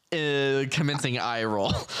 Okay. Commencing eye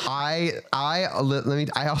roll. I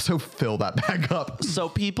also fill that bag up. So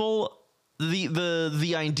people...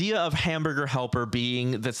 The idea of Hamburger Helper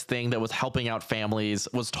being this thing that was helping out families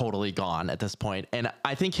was totally gone at this point. And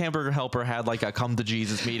I think Hamburger Helper had like a come to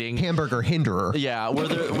Jesus meeting. Hamburger Hinderer. Yeah, where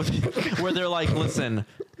they're like, listen,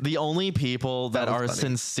 the only people that are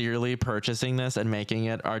sincerely purchasing this and making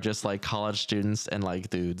it are just like college students and like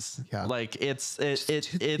dudes. Yeah. Like it's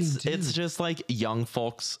just like young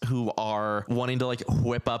folks who are wanting to like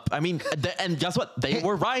whip up. I mean, and guess what? They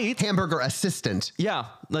were right. Hamburger assistant. Yeah.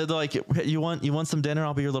 They're like, you want some dinner?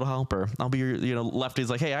 I'll be your little helper. I'll be your Lefty's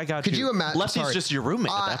like, hey, I got you. Could you imagine? Lefty's just your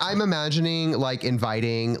roommate. I'm imagining like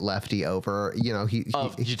inviting Lefty over. He's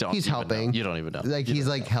helping. You don't even know. Like he's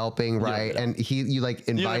like helping, right? And you like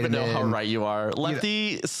invite him. You don't even know how right you are.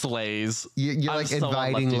 Lefty slays. You're like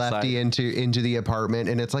inviting Lefty into the apartment,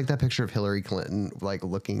 and it's like that picture of Hillary Clinton like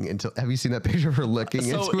looking into. Have you seen that picture of her looking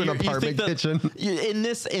into an apartment kitchen? In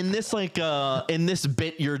this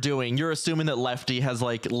bit you're doing, you're assuming that Lefty has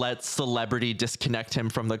like let celebrity disconnect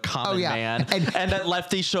him from the common man, and that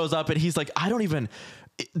Lefty shows up and he's like,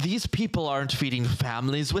 these people aren't feeding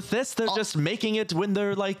families with this. They're just making it when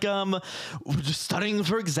they're like just studying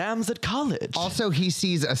for exams at college. Also, he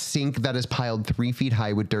sees a sink that is piled 3 feet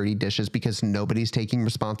high with dirty dishes because nobody's taking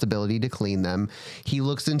responsibility to clean them. He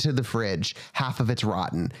looks into the fridge. Half of it's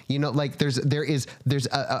rotten. Like there's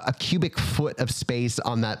a cubic foot of space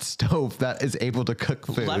on that stove that is able to cook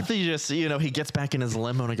food. Lefty just, he gets back in his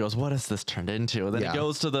limo and he goes, what has this turned into? And then he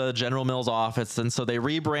goes to the General Mills office. And so they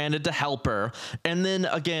rebranded to Helper. And then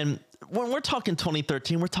again, when we're talking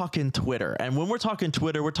 2013, we're talking Twitter. And when we're talking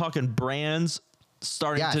Twitter, we're talking brands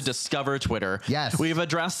starting to discover Twitter. Yes. We've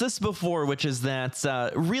addressed this before, which is that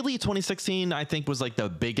really 2016, I think, was like the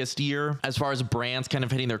biggest year as far as brands kind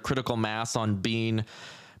of hitting their critical mass on being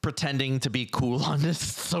pretending to be cool on this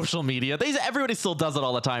social media. Everybody still does it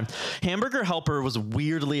all the time. Hamburger Helper was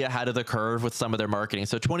weirdly ahead of the curve with some of their marketing.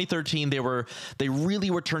 So 2013, they really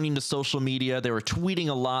were turning to social media. They were tweeting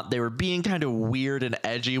a lot. They were being kind of weird and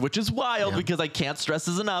edgy, which is wild because I can't stress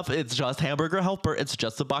this enough. It's just Hamburger Helper. It's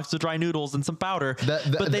just a box of dry noodles and some powder.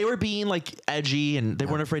 But they were being like edgy, and they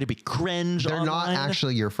weren't afraid to be cringe. They're online. not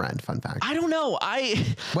actually your friend. Fun fact. I don't know.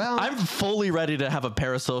 I'm fully ready to have a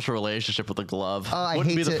parasocial relationship with a glove.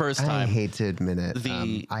 Wouldn't be the first time. I hate to admit it.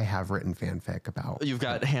 I have written fanfic about. You've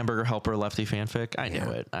got Hamburger Helper lefty fanfic. I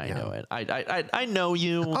know it. I know it. I know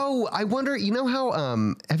you. Oh, I wonder. You know how?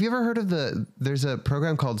 Have you ever heard of there's a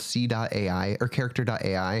program called C.AI or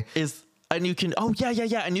Character.ai? And you can,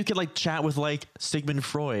 and you can like chat with like Sigmund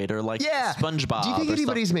Freud or like SpongeBob. Do you think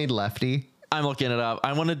anybody's made Lefty? I'm looking it up.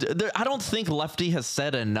 I don't think Lefty has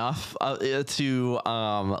said enough to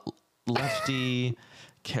Lefty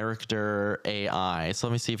character AI. So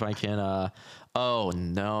let me see if I can. Oh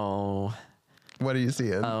no. What are you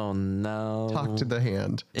seeing? Oh no. Talk to the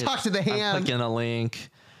hand. Talk to the hand. I'm clicking a link.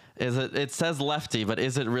 It says Lefty, but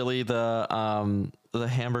is it really the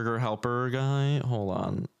Hamburger Helper guy? Hold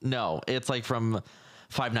on. No, it's like from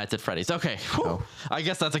Five Nights at Freddy's. Okay. Oh. I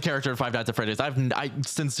guess that's a character in Five Nights at Freddy's. I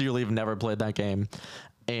sincerely have never played that game.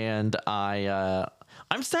 And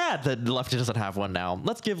I'm sad that Lefty doesn't have one now.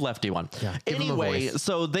 Let's give Lefty one. Yeah, anyway,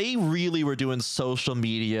 so they really were doing social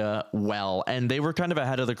media well, and they were kind of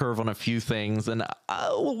ahead of the curve on a few things, and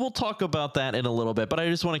we'll talk about that in a little bit. But I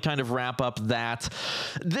just want to kind of wrap up that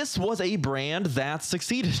this was a brand that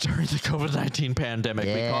succeeded during the COVID-19 pandemic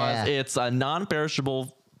because it's a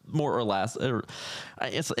non-perishable, more or less.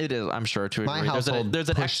 It is, I'm sure, to agree.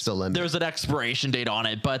 There's an expiration date on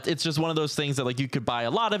it, but it's just one of those things that like you could buy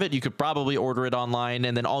a lot of it. You could probably order it online,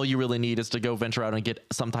 and then all you really need is to go venture out and get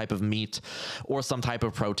some type of meat or some type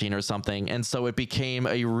of protein or something. And so it became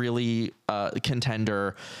a really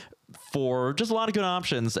contender for just a lot of good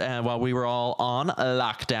options while we were all on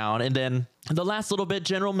lockdown. And then the last little bit,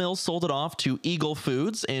 General Mills sold it off to Eagle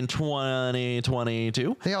Foods in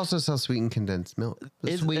 2022. They also sell sweetened condensed milk.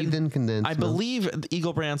 I believe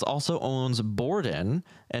Eagle Brands also owns Borden,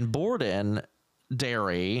 and Borden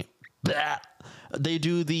Dairy. They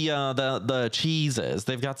do the cheeses.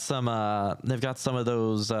 They've got some of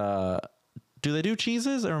those. Do they do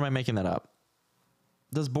cheeses, or am I making that up?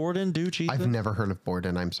 Does Borden do cheeses? I've never heard of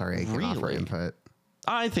Borden. I'm sorry. I can offer input.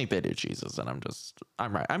 I think they do cheeses, and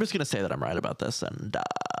I'm right. I'm just gonna say that I'm right about this, and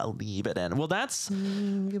I'll leave it in. Well, that's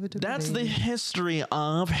the history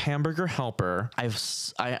of Hamburger Helper. I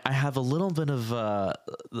have a little bit of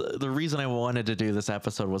the reason I wanted to do this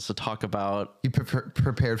episode was to talk about. You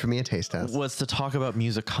prepared for me a taste test. Was to talk about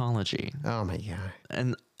musicology. Oh my god!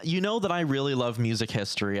 And you know that I really love music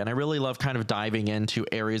history, and I really love kind of diving into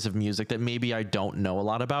areas of music that maybe I don't know a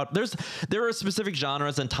lot about. There are specific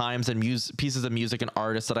genres and times and pieces of music and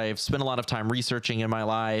artists that I have spent a lot of time researching in my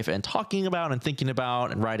life and talking about and thinking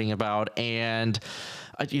about and writing about. And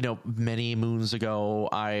many moons ago,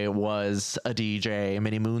 I was a DJ.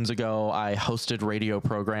 Many moons ago, I hosted radio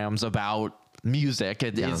programs about music.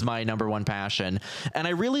 It is my number one passion, and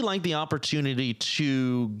I really like the opportunity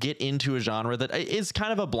to get into a genre that is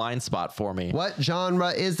kind of a blind spot for me. What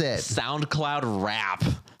genre is it? SoundCloud rap.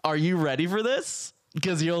 Are you ready for this?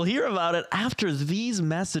 Because you'll hear about it after these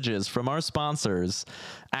messages from our sponsors.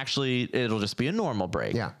 Actually, it'll just be a normal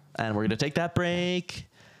break. Yeah. And we're going to take that break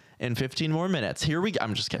in 15 more minutes. Here we go.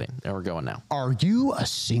 I'm just kidding. There we're going now. Are you a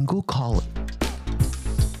single caller?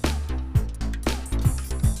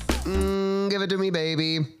 Give it to me,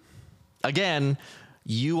 baby. Again,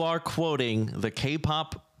 you are quoting the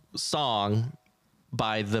K-pop song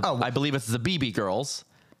by I believe it's the BB Girls.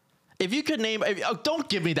 If you could name, don't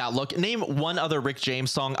give me that look. Name one other Rick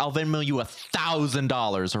James song. I'll Venmo you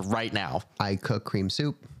 $1,000 right now. I cook cream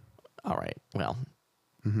soup. All right. Well,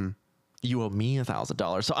 you owe me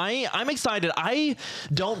 $1,000. So I'm excited. I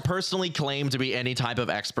don't personally claim to be any type of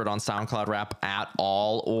expert on SoundCloud rap at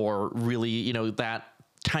all, or really, that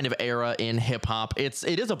kind of era in hip hop. It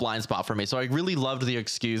is a blind spot for me. So I really loved the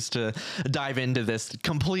excuse to dive into this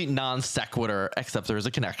complete non sequitur, except there's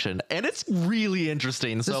a connection, and it's really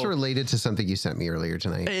interesting. Is this related to something you sent me earlier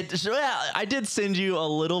tonight? I did send you a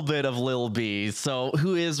little bit of Lil B,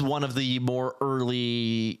 who is one of the more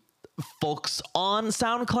early folks on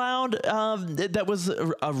SoundCloud that was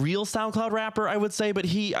a real SoundCloud rapper, I would say, but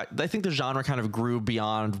I think the genre kind of grew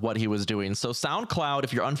beyond what he was doing. So SoundCloud,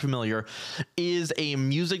 if you're unfamiliar, is a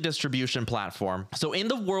music distribution platform. So in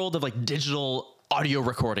the world of like digital audio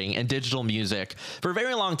recording and digital music. For a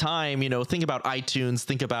very long time, think about iTunes,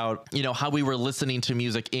 think about, how we were listening to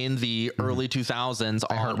music in the early 2000s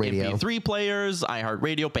on MP3 players,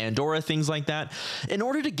 iHeartRadio, Pandora, things like that. In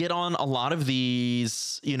order to get on a lot of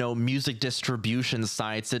these, music distribution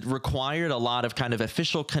sites, it required a lot of kind of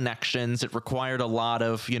official connections. It required a lot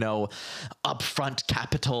of, upfront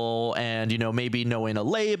capital and, maybe knowing a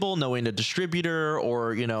label, knowing a distributor,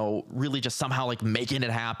 or, really just somehow like making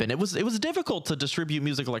it happen. It was difficult to distribute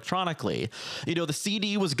music electronically. The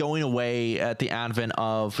CD was going away at the advent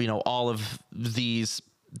of, all of these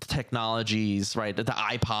technologies, right? The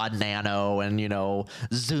iPod Nano and,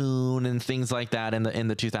 Zune and things like that in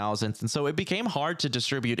the 2000s. And so it became hard to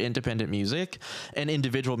distribute independent music and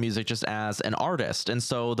individual music just as an artist. And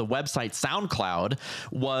so the website SoundCloud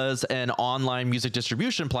was an online music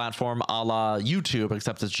distribution platform a la YouTube,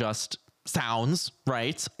 except it's just sounds,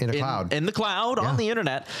 right? In the cloud on the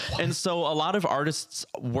internet. What? And so a lot of artists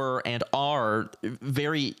were and are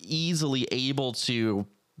very easily able to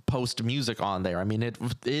post music on there. I mean, it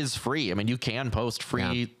is free. I mean, you can post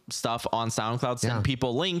free stuff on SoundCloud, send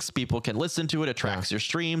people links, people can listen to it. It tracks your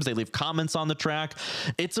streams. They leave comments on the track.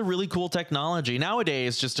 It's a really cool technology.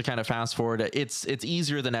 Nowadays, just to kind of fast forward, it's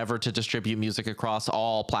easier than ever to distribute music across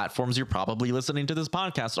all platforms. You're probably listening to this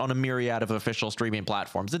podcast on a myriad of official streaming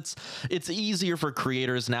platforms. It's easier for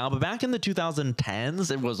creators now, but back in the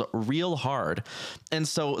 2010s, it was real hard. And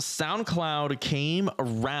so SoundCloud came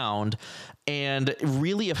around and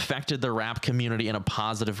really affected the rap community in a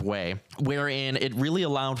positive way, wherein it really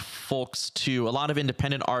allowed folks a lot of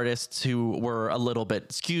independent artists who were a little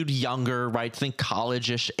bit skewed younger, right? Think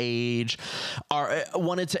college-ish age,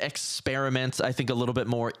 wanted to experiment, I think, a little bit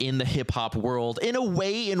more in the hip hop world in a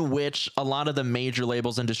way in which a lot of the major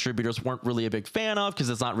labels and distributors weren't really a big fan of, because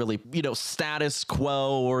it's not really, status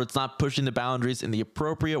quo, or it's not pushing the boundaries in the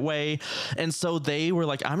appropriate way. And so they were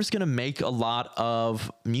like, I'm just going to make a lot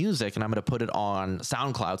of music and I'm going to put it on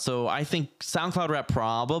SoundCloud. So I think SoundCloud rap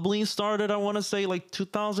probably started, I want to say, like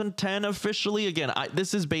 2010 officially. Again,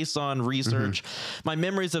 this is based on research. My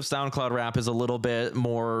memories of SoundCloud rap is a little bit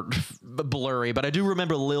more blurry, but I do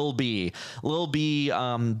remember Lil B,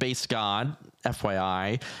 Bass God,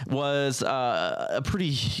 FYI, was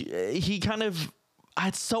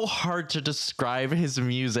it's so hard to describe his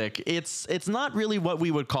music. It's not really what we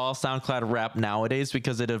would call SoundCloud rap nowadays,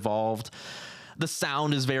 because it evolved. The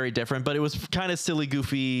sound is very different, but it was kind of silly,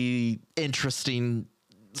 goofy, interesting.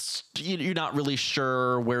 You're not really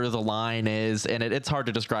sure where the line is, and it's hard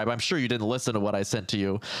to describe. I'm sure you didn't listen to what I sent to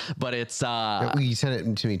you, but it's you sent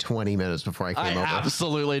it to me 20 minutes before I came over. I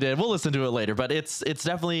absolutely did. We'll listen to it later, but it's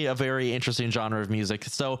definitely a very interesting genre of music.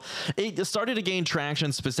 So it started to gain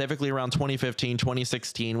traction specifically around 2015,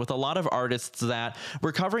 2016, with a lot of artists that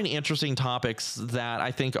were covering interesting topics that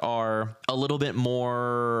I think are a little bit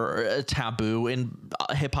more taboo in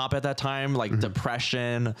hip hop at that time, like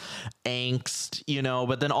depression, angst,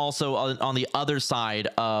 but then also on the other side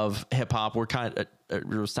of hip hop, we're kind of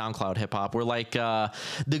SoundCloud hip hop. We're like the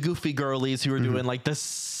goofy girlies who are doing like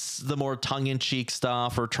the more tongue-in-cheek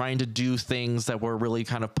stuff, or trying to do things that were really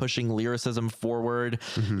kind of pushing lyricism forward.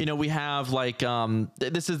 We have like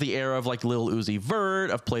this is the era of like Lil Uzi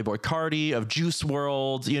Vert, of Playboi Carti, of Juice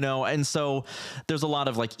WRLD, and so there's a lot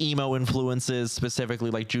of like emo influences,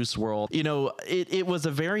 specifically like Juice WRLD. It was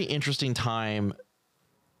a very interesting time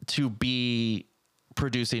to be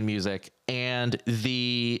producing music, and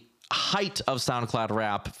the height of SoundCloud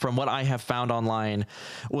rap, from what I have found online,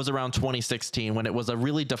 was around 2016, when it was a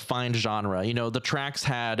really defined genre. The tracks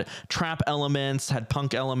had trap elements, had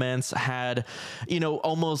punk elements, had,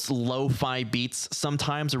 almost lo-fi beats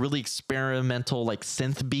sometimes, or really experimental like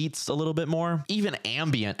synth beats a little bit more, even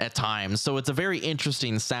ambient at times. So it's a very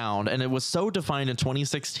interesting sound, and it was so defined in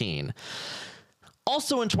 2016.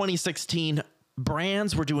 Also in 2016,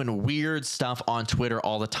 brands were doing weird stuff on Twitter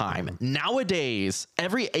all the time. Nowadays,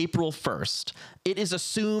 every April 1st, it is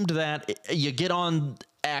assumed that you get on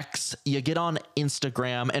X, you get on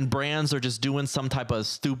Instagram, and brands are just doing some type of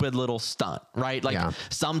stupid little stunt, right? Like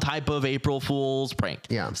some type of April Fool's prank,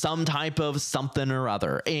 some type of something or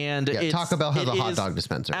other. And Taco Bell has a hot dog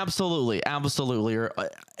dispenser. Absolutely.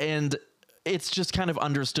 And it's just kind of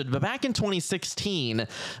understood. But back in 2016,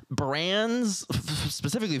 brands,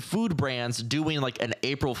 specifically food brands, doing like an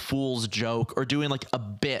April Fool's joke or doing like a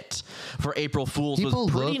bit for April Fool's was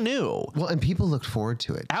pretty new. Well, and people looked forward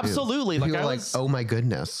to it. Absolutely. Like, I was like, oh my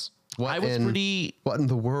goodness. What in the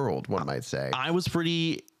world, one might say. I was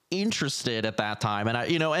pretty interested at that time. And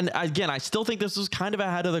I still think this was kind of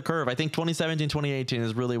ahead of the curve. I think 2017, 2018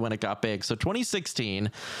 is really when it got big. So 2016,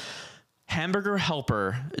 Hamburger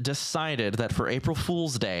Helper decided that for April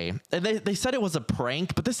Fool's Day, and they said it was a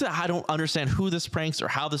prank, but this is, I don't understand who this pranks or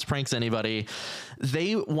how this pranks anybody.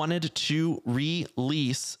 They wanted to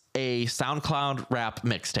release a SoundCloud rap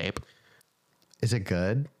mixtape. Is it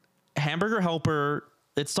good? Hamburger Helper,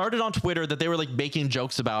 it started on Twitter that they were like making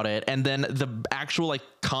jokes about it, and then the actual like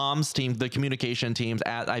comms team, the communication teams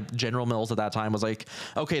at General Mills at that time was like,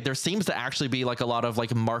 okay, there seems to actually be like a lot of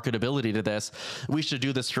like marketability to this. We should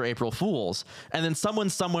do this for April Fools. And then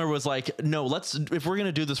someone somewhere was like, no, if we're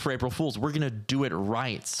gonna do this for April Fools, we're gonna do it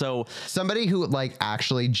right. So somebody who like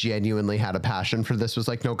actually genuinely had a passion for this was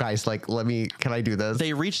like, no guys, like can I do this?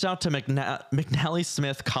 They reached out to McNally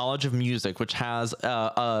Smith College of Music, which has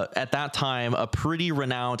at that time a pretty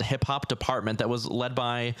renowned hip hop department that was led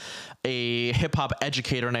by a hip hop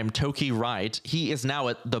educator named Toki Wright. He is now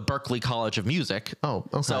at the Berklee College of Music. Oh,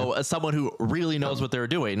 okay. So as someone who really knows what they're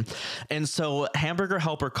doing. And so Hamburger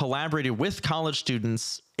Helper collaborated with college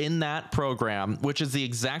students in that program, which is the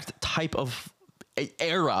exact type of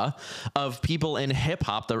era of people in hip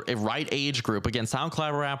hop, the right age group. Again,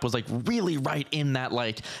 SoundCloud rap was like really right in that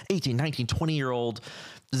like 18, 19, 20-year-old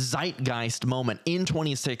zeitgeist moment in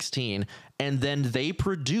 2016. And then they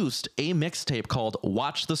produced a mixtape called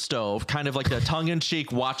Watch the Stove, kind of like a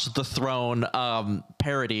tongue-in-cheek Watch the Throne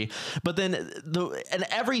parody. But then and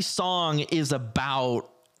every song is about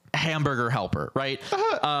Hamburger Helper, right?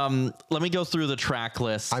 Let me go through the track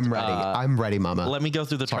list. I'm ready. I'm ready, mama. Let me go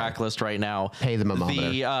through the track list right now. Pay the mama.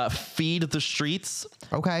 The Feed the Streets.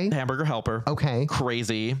 Okay. Hamburger Helper. Okay.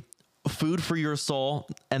 Crazy. Food for Your Soul.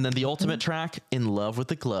 And then the ultimate track, In Love with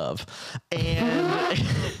the Glove. And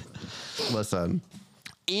listen,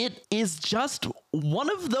 it is just one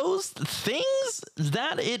of those things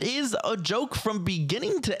that it is a joke from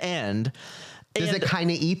beginning to end. Does it kind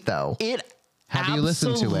of eat though? Have you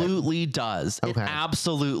listened to it? Absolutely does. Okay. It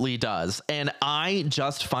absolutely does. And I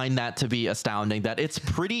just find that to be astounding that it's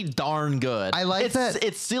pretty darn good. I like that.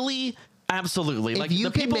 It's silly. Absolutely. If like you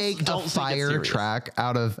the can people make don't a fire track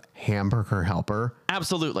out of Hamburger Helper.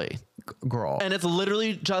 Absolutely. Girl. And it's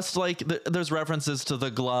literally just like there's references to the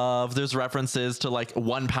glove. There's references to like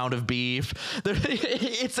 1 pound of beef.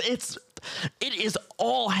 It is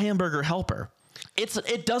all Hamburger Helper.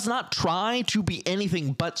 It does not try to be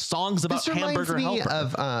anything but songs about Hamburger Helper.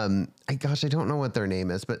 Of gosh, I don't know what their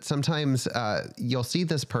name is, but sometimes you'll see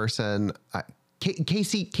this person,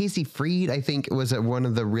 Casey Freed, I think was one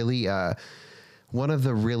of the really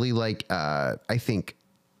like I think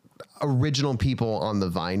original people on the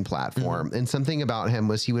Vine platform. Mm-hmm. And something about him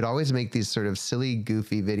was he would always make these sort of silly,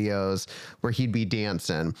 goofy videos where he'd be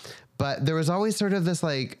dancing, but there was always sort of this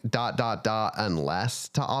like ... unless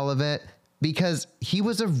to all of it, because he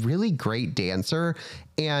was a really great dancer,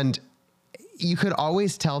 and you could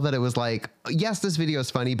always tell that it was like, yes, this video is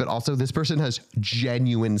funny, but also this person has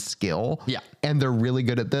genuine skill. Yeah. And they're really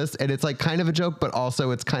good at this. And it's like kind of a joke, but also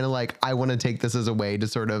it's kind of like, I want to take this as a way to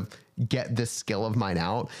sort of get this skill of mine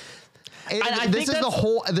out.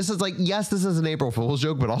 This is like, yes, this is an April Fool's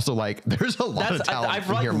joke, but also like there's a lot of talent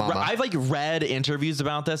here, mama. I've like read interviews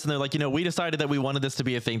about this, and they're like, we decided that we wanted this to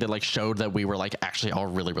be a thing that like showed that we were like actually all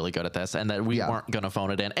really, really good at this, and that we weren't going to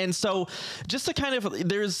phone it in. And so just to kind of,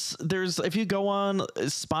 there's, if you go on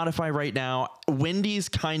Spotify right now, Wendy's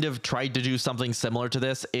kind of tried to do something similar to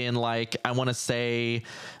this in like, I want to say,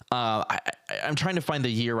 I'm trying to find the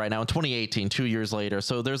year right now, in 2018, 2 years later.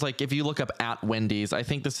 So there's like, if you look up at Wendy's, I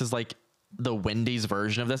think this is like the Wendy's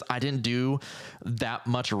version of this. I didn't do that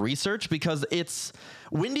much research because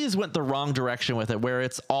Wendy's went the wrong direction with it, where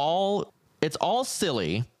it's all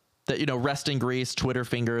silly. That, rest in grease, Twitter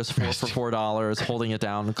fingers, 4 for $4, holding it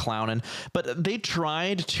down, clowning. But they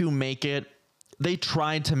tried to make it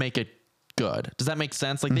good. Does that make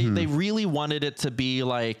sense? Like they really wanted it to be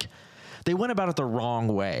like, they went about it the wrong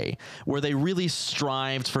way, where they really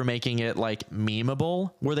strived for making it like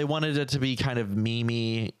memeable, where they wanted it to be kind of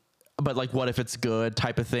memey, but like, what if it's good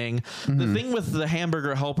type of thing. Mm-hmm. The thing with the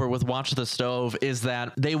Hamburger Helper with Watch the Stove is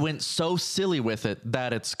that they went so silly with it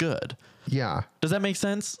that it's good. Yeah. Does that make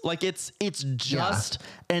sense? Like it's just,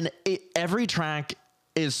 and every track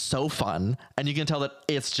is so fun, and you can tell that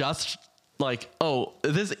it's just like, oh,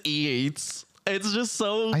 this eats. It's just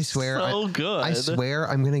so, so good. I swear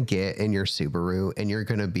I'm going to get in your Subaru and you're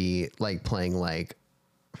going to be like playing like,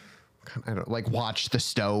 I don't like Watch the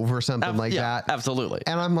Stove or something like that. Absolutely.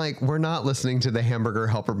 And I'm like, we're not listening to the Hamburger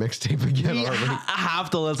Helper mixtape again. We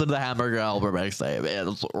have to listen to the Hamburger Helper mixtape.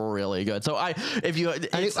 It's really good. So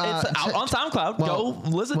it's out on SoundCloud. Go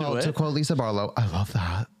listen to it. To quote Lisa Barlow, I love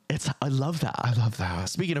that. I love that. I love that.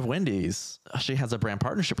 Speaking of Wendy's, she has a brand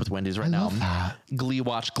partnership with Wendy's right now. Love that.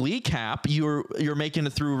 Gleewatch Gleecap. You're making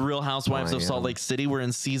it through Real Housewives of Salt Lake City. We're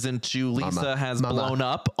in season 2. Lisa has blown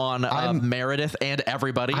up on Meredith and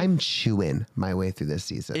everybody. I'm chewing my way through this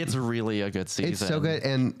season. It's really a good season. It's so good.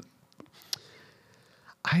 And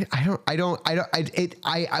what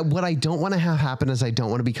I don't want to have happen is I don't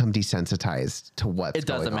want to become desensitized to what's going on. It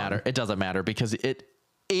doesn't matter. It doesn't matter because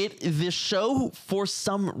the show for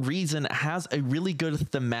some reason has a really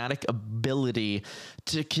good thematic ability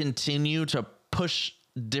to continue to push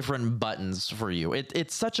different buttons for you.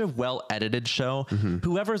 It's such a well edited show.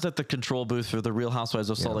 Whoever's at the control booth for the Real Housewives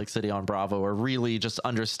of Salt Lake City on Bravo are really just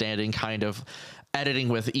understanding kind of editing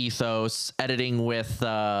with ethos, editing with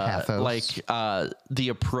the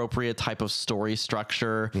appropriate type of story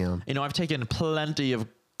structure. You know, I've taken plenty of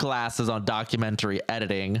classes on documentary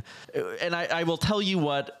editing, and I will tell you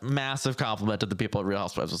what, massive compliment to the people at Real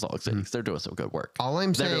Housewives of Salt Lake City. They're doing some good work. All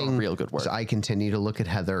I'm They're saying doing real good work. is I continue to look at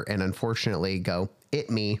Heather and unfortunately go, it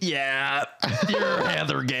me. Yeah, you're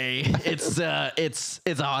Heather gay. It's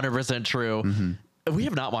 100% true. We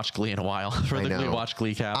have not watched Glee in a while for the Gleewatch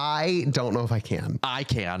Gleecap. I don't know if I can. I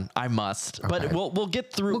must. Okay. But we'll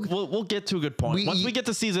get through. We'll get to a good point. Once we get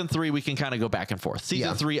to season 3, we can kind of go back and forth.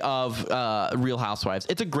 Season 3 of Real Housewives.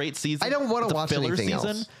 It's a great season. I don't want to watch anything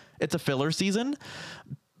else. It's a filler season.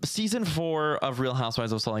 Season 4 of Real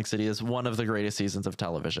Housewives of Salt Lake City is one of the greatest seasons of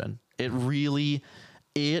television. It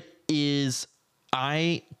is.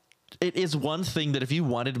 It is one thing that if you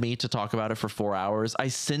wanted me to talk about it for 4 hours, I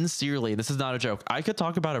sincerely, this is not a joke, I could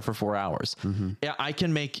talk about it for 4 hours. Yeah, I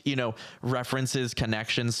can make, references,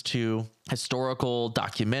 connections to historical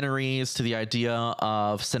documentaries, to the idea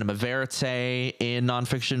of cinema verite in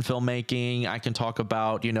nonfiction filmmaking. I can talk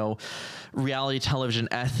about, reality television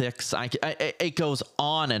ethics. It goes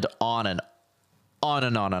on and on and on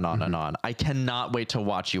and on and on and on. I cannot wait to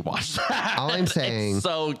watch you watch that. All I'm saying, it's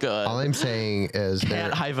so good. All I'm saying is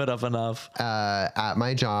can't hype it up enough. At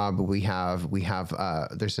my job, we have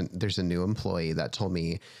there's a new employee that told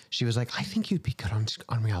me, she was like, I think you'd be good on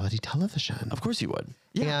reality television. Of course you would.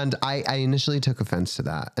 Yeah. And I initially took offense to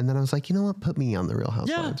that, and then I was like, you know what? Put me on the Real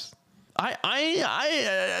Housewives. Yeah.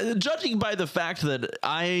 I judging by the fact that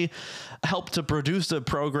I helped to produce a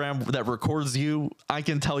program that records you, I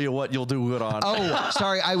can tell you what you'll do good on. Oh,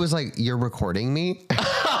 sorry. I was like, you're recording me?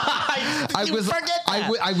 I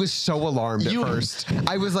was so alarmed at first.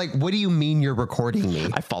 I was like, what do you mean you're recording me?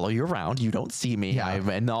 I follow you around. You don't see me. Yeah. I'm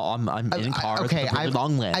in cars. Okay. With a really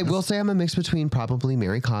long lens. I will say I'm a mix between probably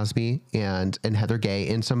Mary Cosby and Heather Gay,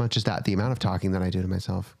 in so much as that the amount of talking that I do to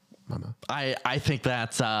myself. Mama. I think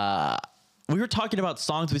that's we were talking about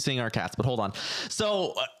songs we sing our cats, but hold on.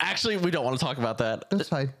 So actually, we don't want to talk about that. That's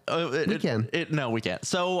fine. We can. No, we can't.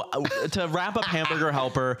 So to wrap up Hamburger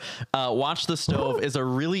Helper, Watch the Stove is a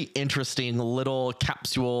really interesting little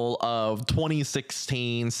capsule of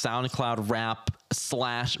 2016 SoundCloud rap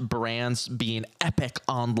 / brands being epic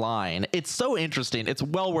online. It's so interesting. It's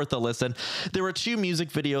well worth a listen. There were 2 music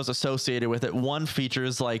videos associated with it. One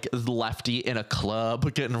features like Lefty in a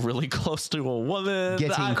club getting really close to a woman.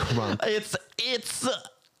 Getting crump. It's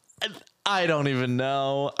I don't even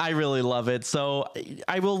know. I really love it. So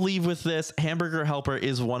I will leave with this. Hamburger Helper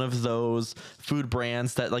is one of those food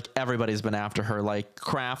brands that like everybody's been after her. Like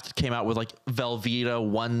Kraft came out with like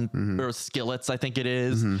Velveeta or skillets, I think it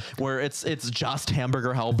is, where it's just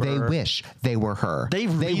Hamburger Helper. They wish they were her. They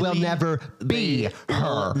will never be her.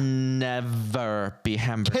 Will never be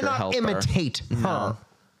Hamburger Helper. Cannot imitate her.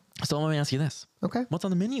 So let me ask you this. Okay. What's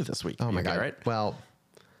on the menu this week? Oh my God. Right? Well,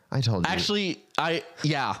 I told you. Actually,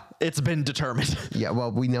 it's been determined. Yeah,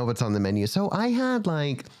 well, we know what's on the menu. So I had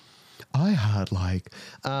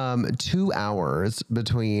 2 hours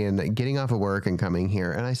between getting off of work and coming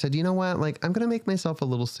here. And I said, you know what? Like, I'm going to make myself a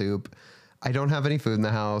little soup. I don't have any food in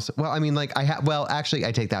the house. Well, I mean, like actually,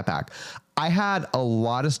 I take that back. I had a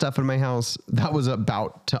lot of stuff in my house that was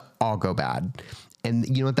about to all go bad. And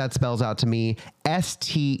you know what that spells out to me?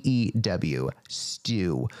 STEW,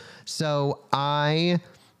 stew. So I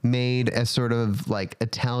made a sort of like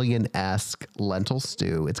Italian-esque lentil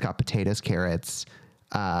stew. It's got potatoes, carrots.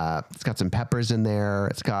 It's got some peppers in there.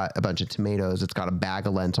 It's got a bunch of tomatoes. It's got a bag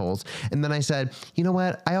of lentils. And then I said, you know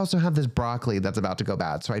what? I also have this broccoli that's about to go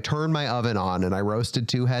bad. So I turned my oven on and I roasted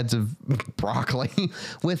 2 heads of broccoli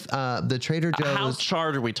with the Trader Joe's. How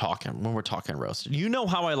charred are we talking when we're talking roasted? You know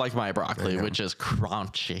how I like my broccoli, which is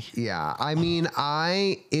crunchy. Yeah. I mean,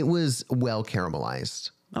 it was well caramelized.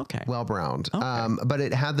 Okay. Well browned. Okay. But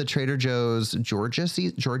it had the Trader Joe's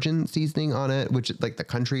Georgian seasoning on it, which is like the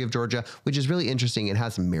country of Georgia, which is really interesting. It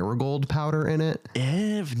has marigold powder in it.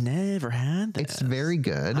 I've never had this. It's very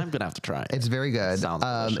good. I'm gonna have to try it. It's very good. Sounds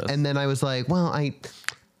delicious. And then I was like, well, I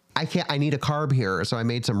can't, I need a carb here. So I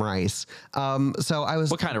made some rice. So I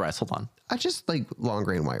was, What kind of rice? Hold on. I just like long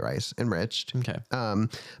grain white rice enriched. Okay.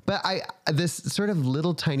 But this sort of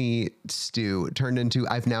little tiny stew turned into,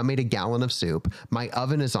 I've now made a gallon of soup. My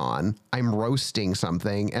oven is on. I'm roasting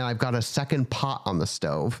something and I've got a second pot on the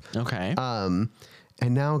stove. Okay. And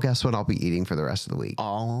now guess what I'll be eating for the rest of the week?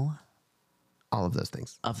 All of those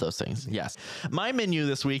things. Yes. My menu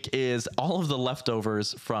this week is all of the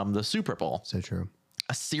leftovers from the Super Bowl. So true.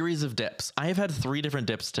 A series of dips. I have had 3 different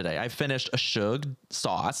dips today. I finished a shug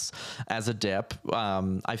sauce as a dip.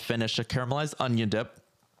 I finished a caramelized onion dip.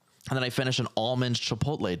 And then I finished an almond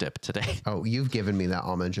chipotle dip today. Oh, you've given me that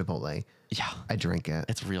almond chipotle. Yeah. I drink it.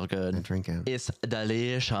 It's real good. I drink it. It's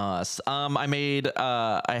delicious.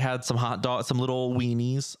 I had some hot dogs, some little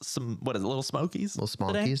weenies, little smokies? Little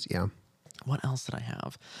smokies, yeah. What else did I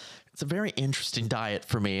have? It's a very interesting diet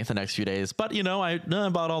for me the next few days, but I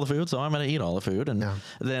bought all the food, so I'm going to eat all the food. And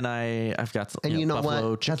then I've got some,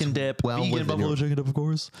 buffalo chicken dip, vegan buffalo chicken dip, of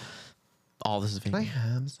course. All this is vegan. Can I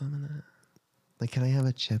have some of that? Like, can I have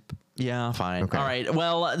a chip? Yeah, fine. Okay. All right.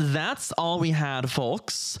 Well, that's all we had,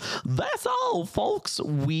 folks. That's all, folks.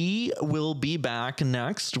 We will be back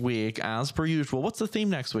next week as per usual. What's the theme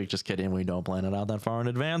next week? Just kidding. We don't plan it out that far in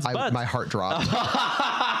advance. But my heart dropped.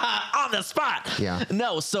 on the spot. Yeah.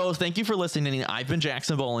 No, so thank you for listening. I've been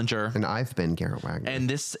Jackson Bollinger. And I've been Gerit Wagner.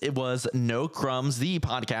 And it was No Crumbs, the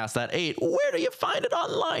podcast that ate. Where do you find it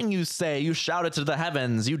online, you say? You shout it to the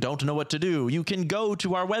heavens. You don't know what to do. You can go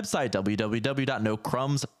to our website,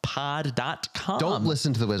 www.nocrumbspod.com. Don't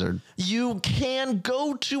listen to the wizard. You can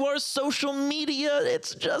go to our social media.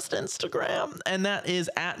 It's just Instagram. And that is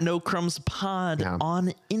at No Crumbs Pod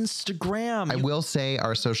on Instagram. I will say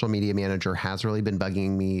our social media manager has really been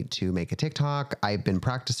bugging me to make a TikTok. I've been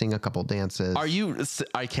practicing a couple dances.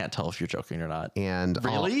 I can't tell if you're joking or not. And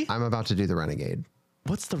really? I'm about to do the Renegade.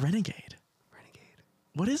 What's the Renegade?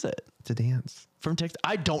 What is it? It's a dance. From TikTok?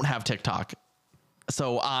 I don't have TikTok.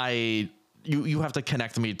 So you have to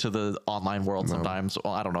connect me to the online world sometimes.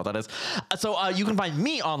 Well, I don't know what that is. So you can find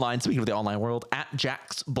me online, speaking of the online world, at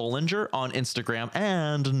Jax Bollinger on Instagram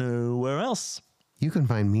and nowhere else. You can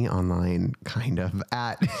find me online, kind of,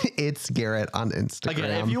 at It's Gerit on Instagram.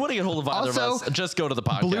 Again, if you want to get hold of either of us, just go to the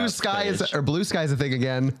podcast. Blue Sky's a thing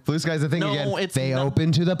again. Blue Sky's a thing again. It's they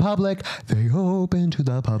open to the public. They open to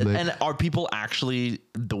the public. And are people actually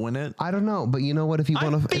doing it? I don't know, but you know what? If you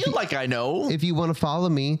want to, I know. If you want to follow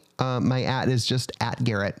me, my @ is just at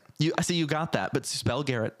Gerit. I see you got that, but spell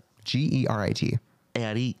Gerit. Gerit.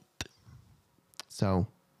 Erit. So.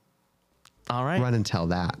 All right. Run and tell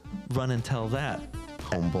that. Run and tell that.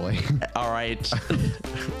 Homeboy. All right.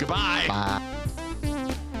 Goodbye. Bye.